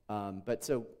 But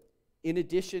so, in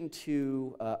addition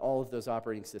to all of those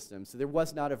operating systems, so there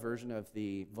was not a version of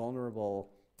the vulnerable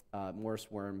Morse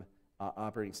worm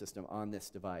operating system on this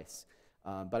device.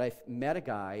 But I've met a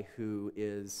guy who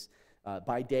is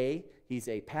By day, he's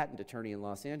a patent attorney in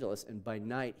Los Angeles, and by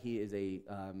night, he's a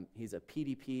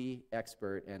PDP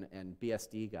expert and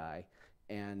BSD guy.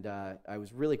 And I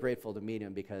was really grateful to meet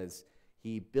him because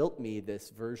he built me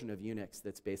this version of Unix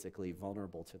that's basically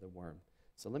vulnerable to the worm.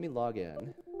 So let me log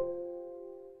in.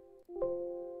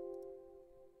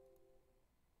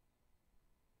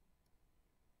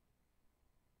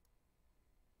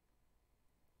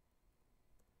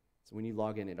 So when you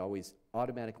log in, it always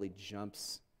automatically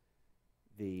jumps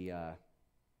the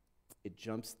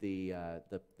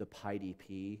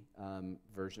PyDP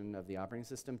version of the operating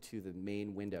system to the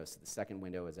main window. So the second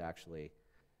window is actually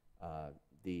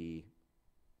the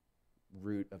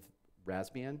root of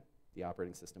Raspbian, the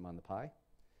operating system on the Pi.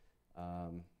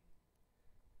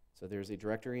 So there's a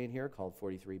directory in here called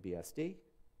 43BSD.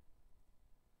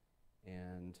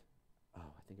 And, oh,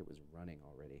 I think it was running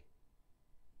already.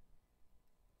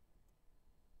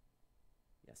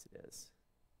 Yes, it is.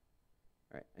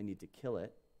 All right, I need to kill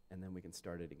it, and then we can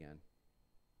start it again.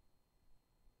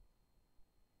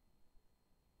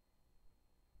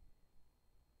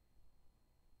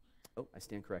 Oh, I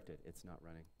stand corrected. It's not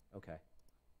running. Okay,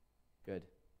 good.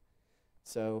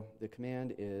 So the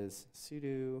command is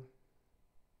sudo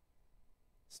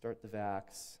start the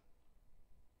vax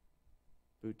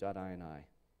boot.ini.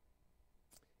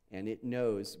 And it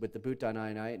knows, with the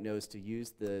boot.ini, it knows to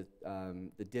use the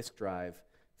disk drive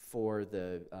for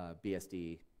the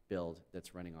BSD build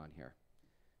that's running on here.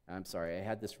 I'm sorry, I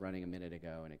had this running a minute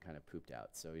ago and it kind of pooped out,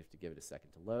 so we have to give it a second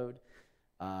to load.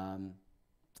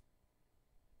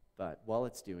 But while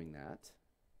it's doing that,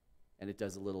 and it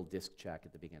does a little disk check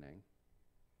at the beginning,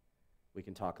 we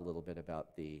can talk a little bit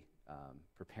about the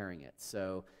preparing it.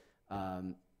 So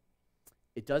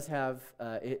it does have,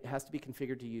 it has to be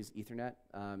configured to use Ethernet.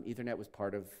 Ethernet was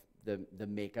part of the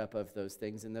makeup of those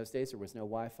things in those days. There was no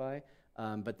Wi-Fi,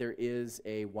 but there is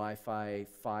a Wi-Fi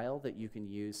file that you can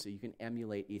use, so you can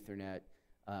emulate Ethernet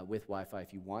with Wi-Fi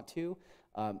if you want to.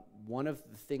 One of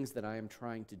the things that I am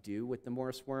trying to do with the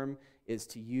Morris worm is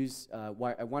to use, I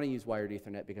want to use wired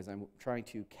Ethernet because I'm trying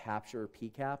to capture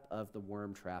PCAP of the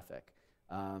worm traffic.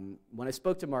 When I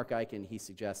spoke to Mark Eichen, he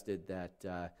suggested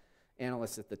that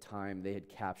analysts at the time, they had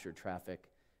captured traffic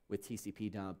with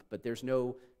TCP dump, but there's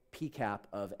no PCAP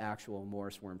of actual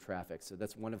Morris worm traffic, so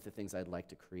that's one of the things I'd like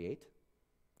to create.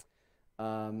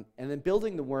 And then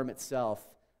building the worm itself,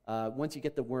 once you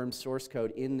get the worm source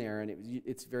code in there, and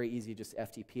it's very easy, just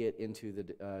FTP it into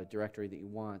the directory that you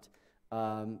want.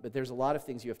 But there's a lot of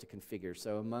things you have to configure.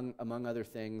 So among other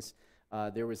things,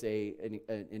 there was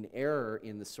an error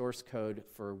in the source code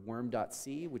for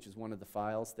worm.c, which is one of the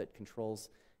files that controls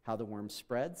how the worm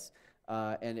spreads.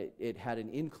 And it had an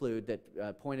include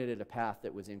that pointed at a path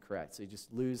that was incorrect. So you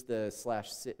just lose the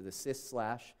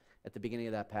sys/ at the beginning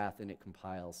of that path, and it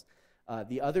compiles.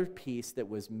 The other piece that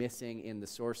was missing in the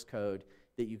source code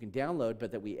that you can download,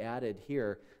 but that we added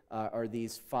here, are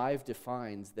these 5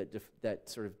 defines that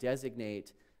sort of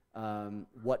designate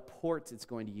what ports it's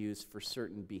going to use for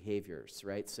certain behaviors,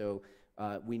 right? So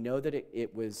we know that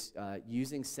it was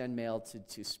using sendmail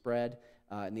to spread,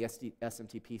 and the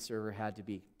SMTP server had to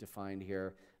be defined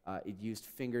here. It used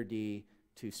fingerd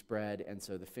to spread, and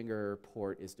so the finger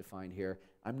port is defined here.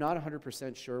 I'm not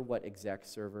 100% sure what exec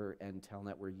server and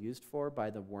telnet were used for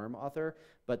by the worm author,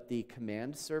 but the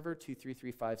command server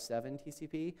 23357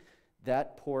 TCP,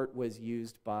 that port was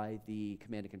used by the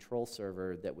command and control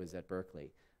server that was at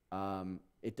Berkeley.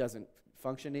 It doesn't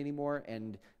function anymore,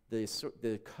 and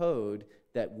the code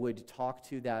that would talk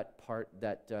to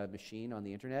that machine on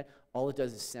the internet, all it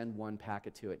does is send one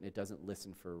packet to it, and it doesn't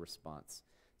listen for a response.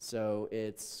 So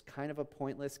it's kind of a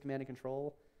pointless command and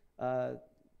control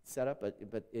setup,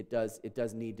 but it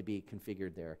does need to be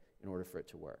configured there in order for it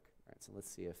to work. All right, so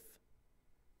let's see if.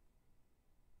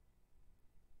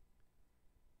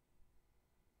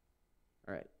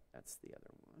 All right, that's the other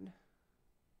one.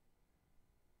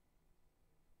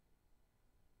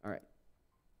 All right.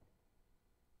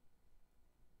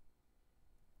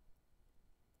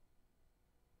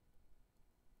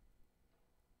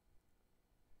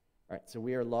 All right, so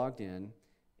we are logged in,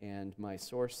 and my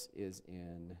source is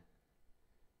in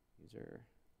user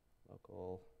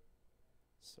local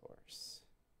source.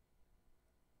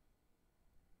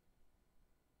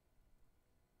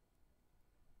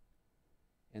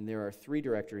 And there are 3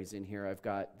 directories in here. I've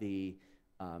got the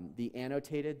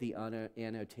annotated, the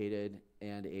unannotated,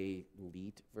 and a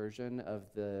leet version of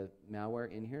the malware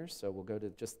in here. So we'll go to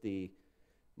just the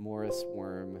Morris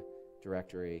worm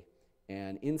directory.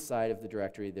 And inside of the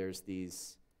directory, there's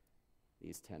these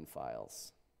 10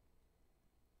 files,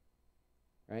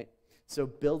 right? So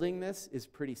building this is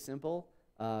pretty simple.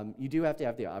 You do have to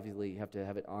have obviously you have to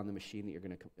have it on the machine that you're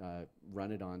going to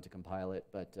run it on to compile it,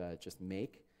 but just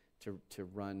make to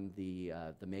run the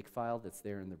make file that's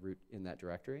there in the root in that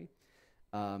directory.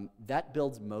 That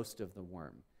builds most of the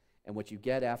worm. And what you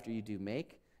get after you do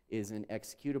make is an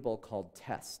executable called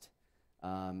test,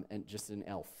 and just an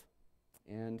elf.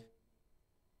 And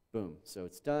boom, so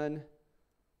it's done.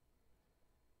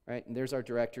 Right, and there's our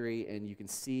directory, and you can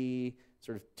see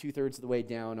sort of 2/3 of the way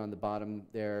down on the bottom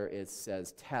there it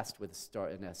says test with a star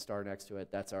and a star next to it.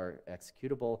 That's our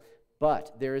executable.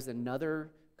 But there is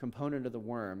another component of the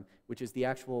worm, which is the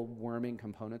actual worming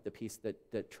component, the piece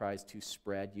that tries to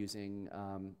spread using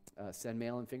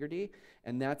sendmail and fingerd,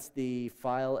 and that's the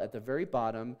file at the very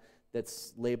bottom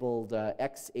that's labeled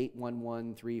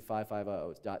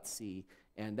x8113550.c,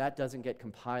 and that doesn't get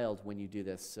compiled when you do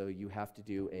this, so you have to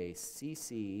do a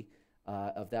cc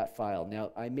of that file.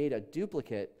 Now, I made a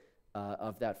duplicate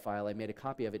of that file. I made a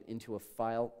copy of it into a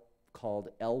file called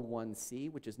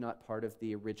L1C, which is not part of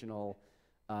the original.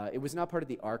 It was not part of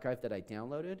the archive that I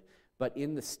downloaded, but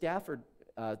in the Spafford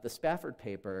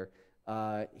paper,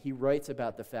 he writes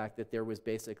about the fact that there was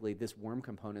basically this worm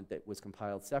component that was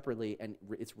compiled separately, and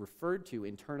it's referred to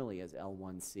internally as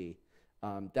L1C.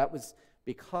 That was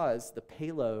because the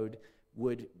payload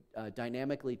would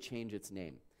dynamically change its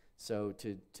name. So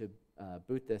to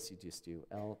boot this, you just do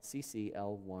cc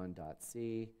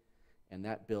l1.c, and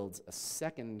that builds a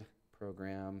second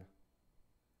program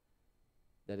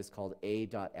that is called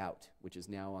a.out, which is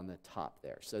now on the top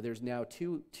there. So there's now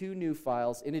two new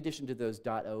files, in addition to those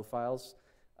 .o files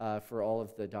for all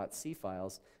of the .c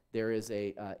files. There is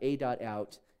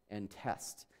a.out and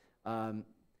test.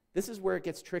 This is where it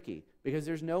gets tricky, because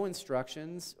there's no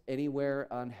instructions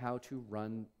anywhere on how to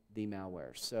run the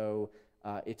malware. So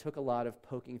it took a lot of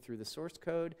poking through the source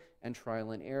code and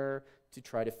trial and error to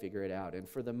try to figure it out. And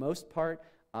for the most part,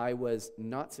 I was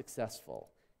not successful.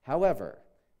 However,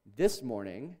 this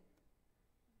morning,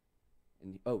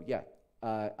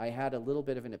 I had a little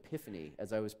bit of an epiphany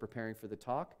as I was preparing for the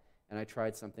talk, and I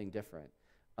tried something different.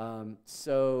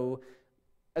 So,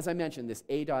 as I mentioned, this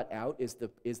a.out is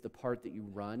the part that you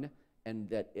run, and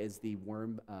that is the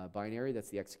worm binary, that's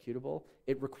the executable.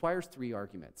 It requires 3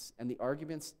 arguments, and the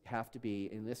arguments have to be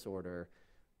in this order.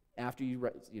 After you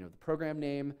write, the program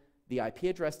name, the IP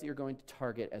address that you're going to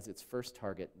target as its first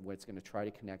target, what it's going to try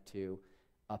to connect to,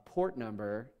 a port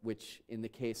number, which in the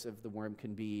case of the worm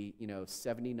can be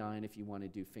 79 if you want to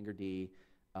do fingerd,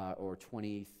 or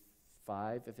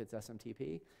 25 if it's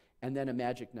SMTP, and then a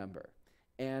magic number.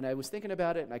 And I was thinking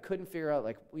about it, and I couldn't figure out,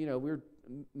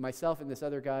 myself and this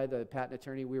other guy, the patent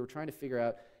attorney, we were trying to figure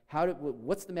out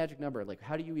what's the magic number? Like,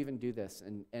 how do you even do this?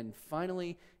 And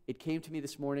finally, it came to me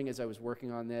this morning as I was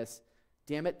working on this.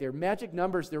 Damn it, they're magic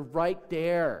numbers. They're right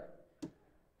there.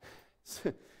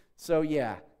 So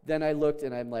yeah, then I looked,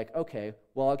 and I'm like, okay,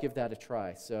 well, I'll give that a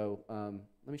try. So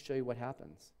let me show you what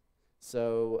happens.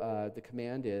 So the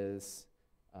command is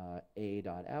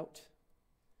a.out.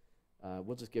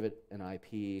 We'll just give it an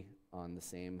IP on the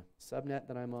same subnet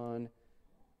that I'm on,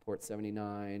 port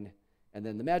 79, and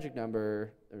then the magic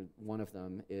number, or one of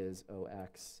them, is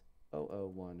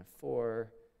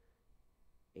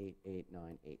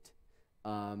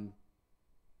OX00148898.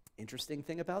 Interesting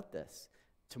thing about this,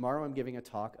 tomorrow I'm giving a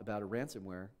talk about a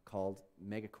ransomware called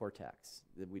Megacortex.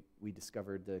 We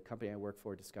discovered, the company I work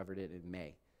for discovered it in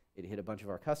May. It hit a bunch of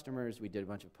our customers, we did a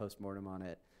bunch of postmortem on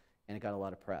it, and it got a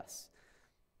lot of press.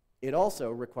 It also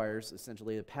requires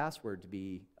essentially a password to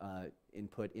be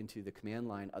input into the command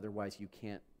line, otherwise you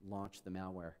can't launch the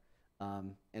malware.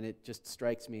 And it just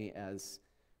strikes me as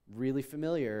really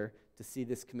familiar to see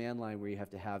this command line where you have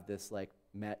to have this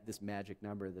this magic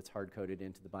number that's hard-coded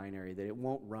into the binary, that it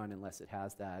won't run unless it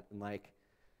has that, and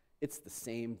it's the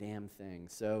same damn thing.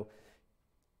 So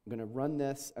I'm gonna run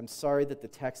this. I'm sorry that the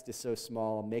text is so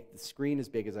small. I'll make the screen as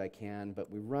big as I can, but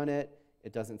we run it.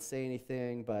 It doesn't say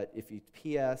anything, but if you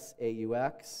ps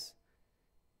aux,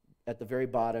 at the very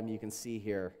bottom you can see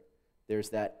here,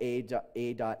 there's that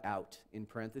a.out in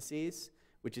parentheses,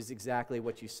 which is exactly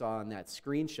what you saw in that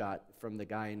screenshot from the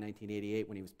guy in 1988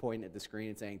 when he was pointing at the screen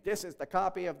and saying, this is the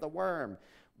copy of the worm.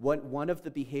 One of the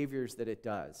behaviors that it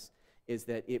does is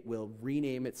that it will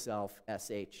rename itself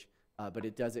sh, but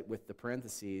it does it with the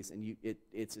parentheses, and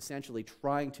it's essentially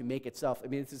trying to make itself,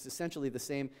 this is essentially the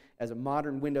same as a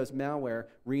modern Windows malware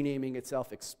renaming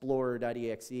itself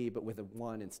explorer.exe, but with a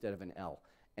 1 instead of an L.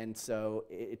 And so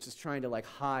it's just trying to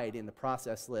hide in the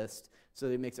process list, so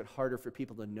that it makes it harder for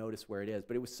people to notice where it is.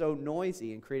 But it was so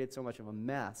noisy and created so much of a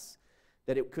mess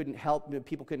that it couldn't help,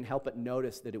 people couldn't help but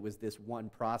notice that it was this one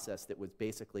process that was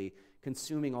basically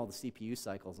consuming all the CPU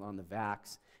cycles on the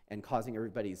VAX and causing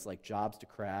everybody's like jobs to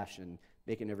crash and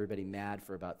making everybody mad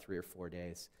for about 3 or 4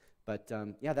 days. But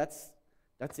yeah, that's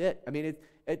it. I mean,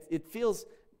 it feels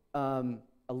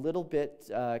a little bit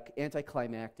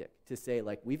anticlimactic to say,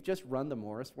 like, we've just run the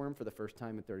Morris worm for the first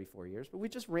time in 34 years, but we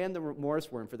just ran the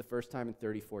Morris worm for the first time in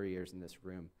 34 years in this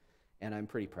room, and I'm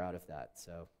pretty proud of that.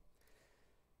 So,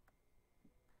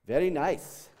 very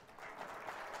nice,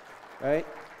 right?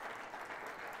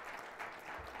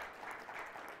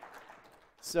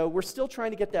 So we're still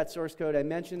trying to get that source code. I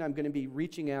mentioned I'm going to be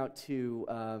reaching out to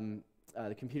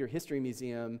the Computer History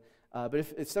Museum. But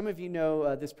if some of you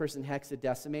know this person,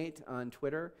 Hexadecimate, on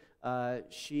Twitter,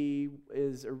 she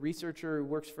is a researcher who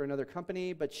works for another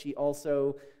company, but she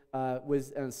also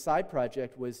was, on a side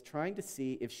project, was trying to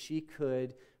see if she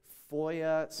could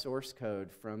FOIA source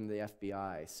code from the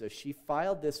FBI. So she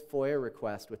filed this FOIA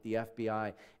request with the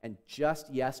FBI, and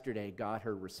just yesterday got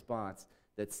her response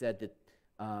that said that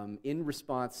in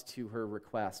response to her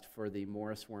request for the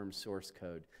Morris worm source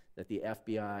code, that the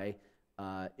FBI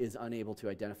is unable to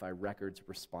identify records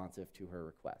responsive to her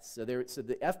request. So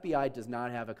the FBI does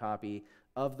not have a copy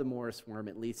of the Morris worm,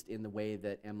 at least in the way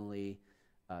that Emily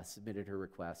submitted her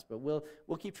request. But we'll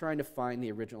keep trying to find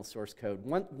the original source code.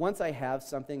 Once I have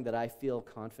something that I feel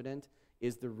confident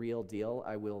is the real deal,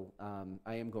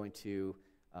 I am going to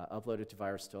upload it to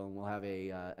VirusTool, and we'll have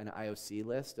an IOC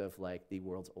list of like the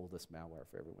world's oldest malware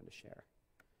for everyone to share.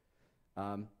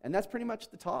 And that's pretty much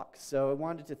the talk. So I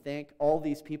wanted to thank all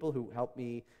these people who helped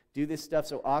me do this stuff.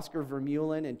 So Oscar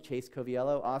Vermeulen and Chase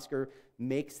Coviello. Oscar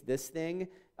makes this thing,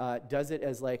 does it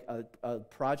as like a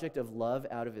project of love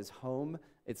out of his home.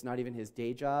 It's not even his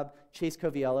day job. Chase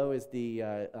Coviello is the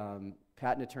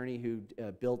patent attorney who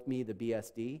built me the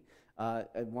BSD. I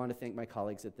want to thank my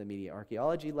colleagues at the Media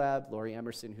Archaeology Lab, Lori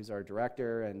Emerson, who's our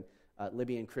director, and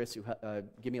Libby and Chris, who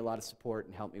give me a lot of support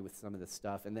and help me with some of this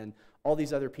stuff. And then all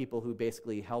these other people who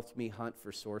basically helped me hunt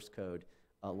for source code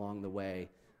along the way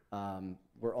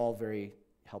were all very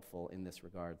helpful in this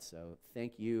regard. So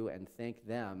thank you and thank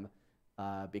them,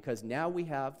 because now we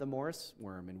have the Morris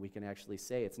worm, and we can actually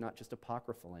say it's not just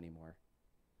apocryphal anymore.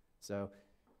 So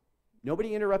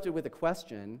nobody interrupted with a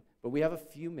question, but we have a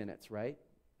few minutes, right?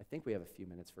 I think we have a few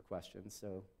minutes for questions,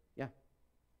 so yeah.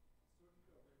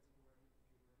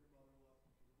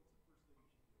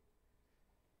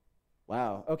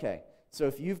 Wow, okay. So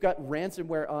if you've got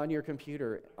ransomware on your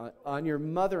computer, on your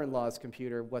mother-in-law's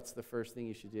computer, what's the first thing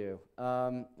you should do?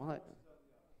 Well,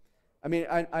 I mean,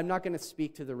 I'm not going to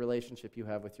speak to the relationship you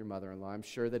have with your mother-in-law. I'm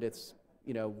sure that it's,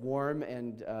 warm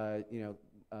and,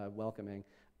 welcoming.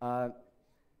 I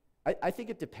think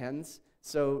it depends.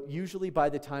 So usually by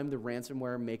the time the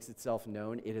ransomware makes itself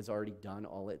known, it has already done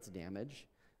all its damage.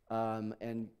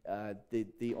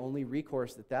 The only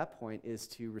recourse at that point is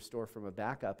to restore from a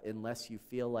backup, unless you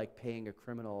feel like paying a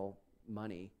criminal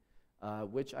money,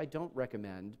 which I don't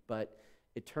recommend. But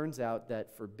it turns out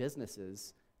that for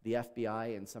businesses, the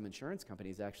FBI and some insurance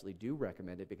companies actually do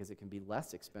recommend it because it can be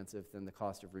less expensive than the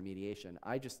cost of remediation.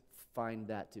 I just find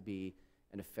that to be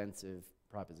an offensive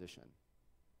proposition.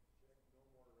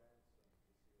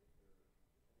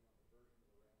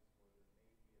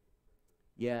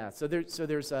 Yeah, so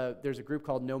there's a group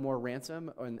called No More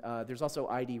Ransom, and there's also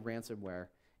ID Ransomware,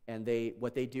 and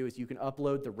what they do is you can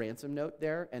upload the ransom note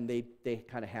there, and they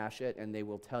kind of hash it, and they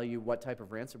will tell you what type of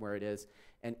ransomware it is,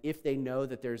 and if they know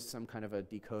that there's some kind of a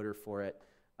decoder for it,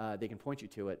 they can point you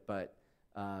to it, but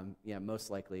yeah,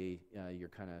 most likely you're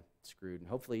kind of screwed, and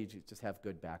hopefully you just have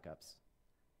good backups.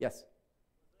 Yes?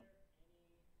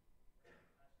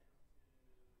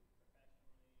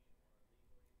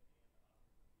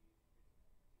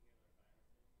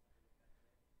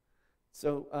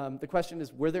 So the question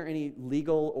is, were there any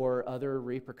legal or other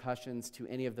repercussions to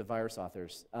any of the virus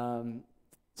authors?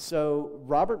 So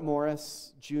Robert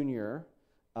Morris Jr.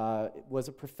 Was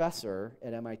a professor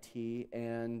at MIT,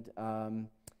 and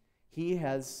he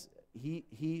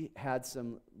had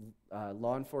some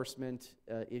law enforcement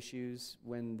issues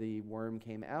when the worm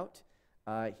came out.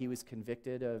 He was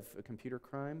convicted of a computer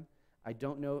crime. I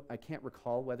can't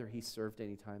recall whether he served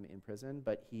any time in prison,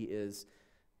 but he is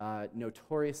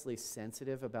notoriously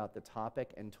sensitive about the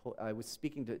topic, and I was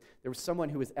speaking to, there was someone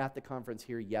who was at the conference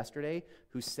here yesterday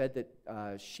who said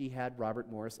that she had Robert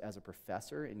Morris as a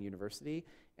professor in university,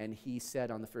 and he said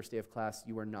on the first day of class,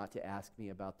 "You are not to ask me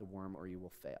about the worm or you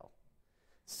will fail."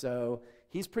 So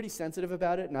he's pretty sensitive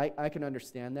about it, and I can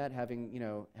understand that,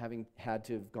 having had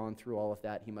to have gone through all of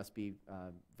that. He must be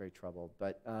very troubled.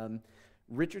 But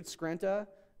Richard Skrenta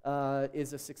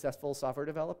is a successful software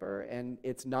developer, and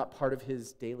it's not part of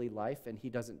his daily life, and he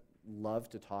doesn't love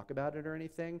to talk about it or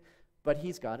anything, but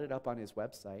he's got it up on his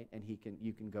website, and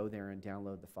you can go there and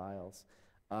download the files.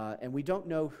 And we don't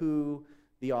know who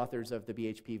the authors of the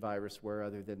BHP virus were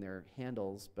other than their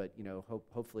handles, but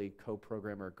hopefully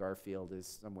co-programmer Garfield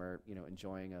is somewhere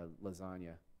enjoying a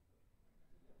lasagna.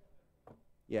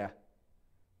 Yeah.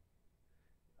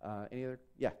 Any other?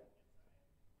 Yeah.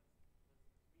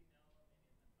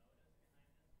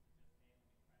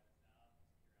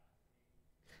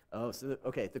 Oh, so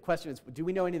okay. The question is, do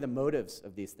we know any of the motives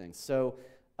of these things? So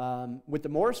with the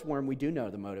Morris worm, we do know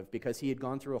the motive because he had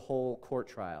gone through a whole court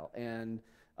trial. And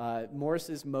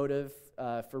Morris's motive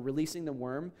for releasing the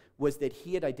worm was that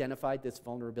he had identified this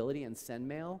vulnerability in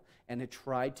SendMail and had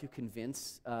tried to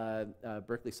convince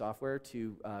Berkeley Software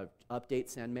to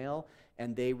update SendMail,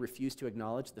 and they refused to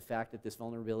acknowledge the fact that this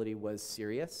vulnerability was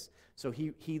serious. So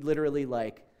he literally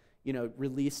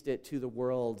released it to the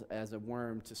world as a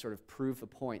worm to sort of prove a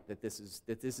point that this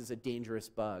is a dangerous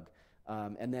bug,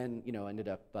 and then ended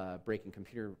up breaking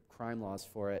computer crime laws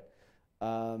for it.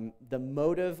 The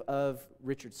motive of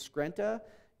Richard Skrenta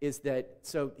is that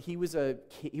he was a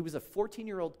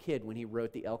 14-year-old kid when he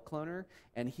wrote the Elk Cloner,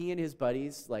 and he and his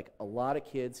buddies, like a lot of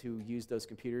kids who used those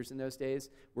computers in those days,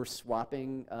 were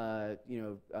swapping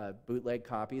bootleg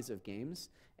copies of games,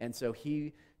 and so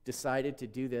he decided to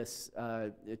do this,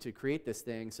 to create this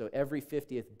thing, so every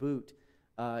 50th boot,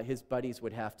 his buddies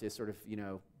would have to sort of,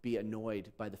 be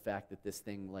annoyed by the fact that this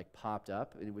thing popped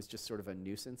up, and it was just sort of a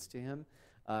nuisance to him.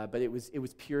 But it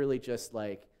was purely just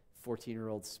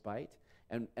 14-year-old spite,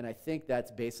 and I think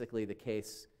that's basically the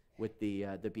case with the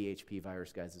BHP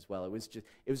virus guys as well. It was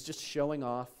just showing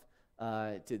off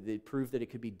to prove that it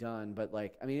could be done, but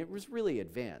it was really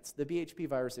advanced. The BHP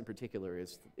virus in particular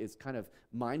is kind of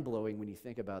mind-blowing when you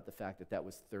think about the fact that that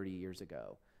was 30 years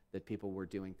ago, that people were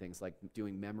doing things like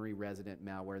doing memory-resident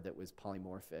malware that was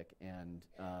polymorphic and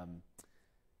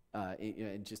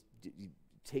just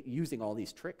using all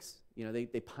these tricks.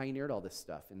 They pioneered all this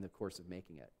stuff in the course of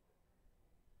making it.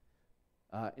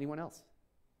 Anyone else?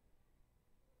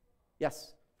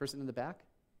 Yes, person in the back?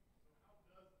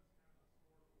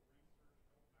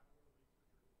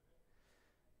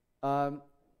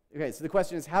 Okay, so the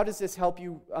question is, how does this help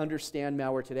you understand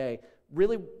malware today?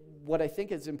 Really, what I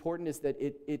think is important is that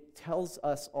it tells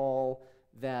us all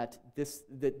that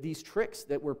these tricks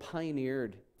that were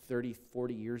pioneered 30,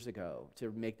 40 years ago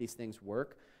to make these things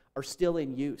work are still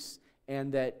in use,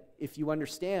 and that if you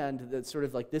understand that sort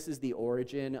of this is the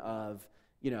origin of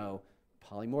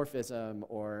polymorphism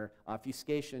or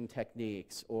obfuscation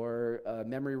techniques or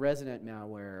memory resident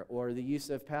malware or the use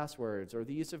of passwords or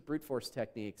the use of brute force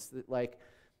techniques, that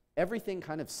everything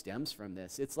kind of stems from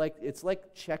this. It's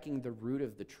like checking the root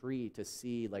of the tree to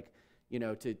see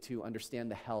to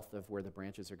understand the health of where the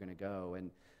branches are going to go.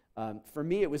 And for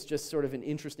me, it was just sort of an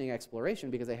interesting exploration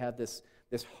because I had this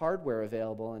hardware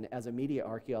available, and as a media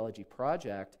archaeology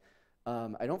project,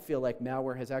 I don't feel like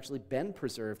malware has actually been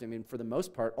preserved. I mean, for the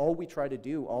most part, all we try to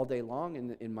do all day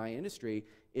long in my industry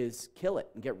is kill it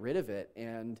and get rid of it.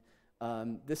 And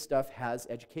this stuff has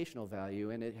educational value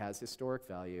and it has historic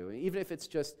value. And even if it's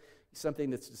just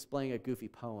something that's displaying a goofy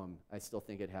poem, I still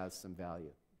think it has some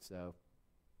value. So,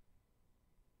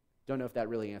 don't know if that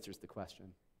really answers the question.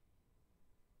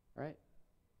 All right?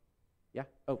 Yeah?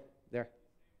 Oh, there.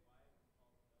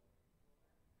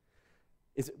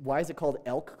 Why is it called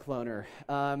Elk Cloner?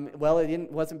 Well,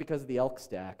 it wasn't because of the elk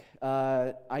stack.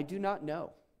 I do not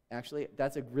know. Actually,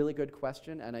 that's a really good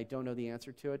question, and I don't know the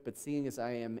answer to it, but seeing as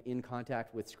I am in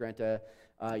contact with Skrenta,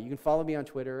 you can follow me on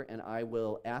Twitter, and I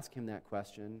will ask him that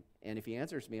question, and if he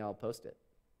answers me, I'll post it.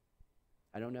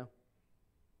 I don't know.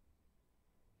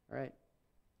 All right.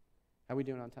 How are we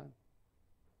doing on time?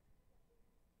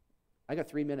 I got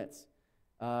 3 minutes.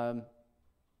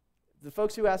 The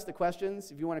folks who asked the questions,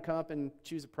 if you want to come up and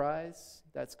choose a prize,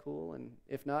 that's cool. And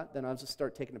if not, then I'll just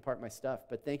start taking apart my stuff.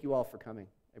 But thank you all for coming.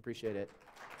 I appreciate it.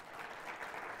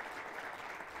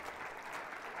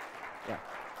 Yeah.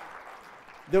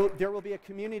 There will be a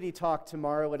community talk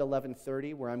tomorrow at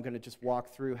 11:30 where I'm going to just walk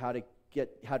through how to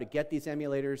get these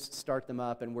emulators, start them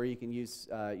up, and where you can use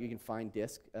you can find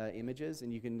disk images,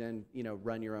 and you can then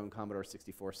run your own Commodore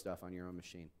 64 stuff on your own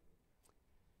machine.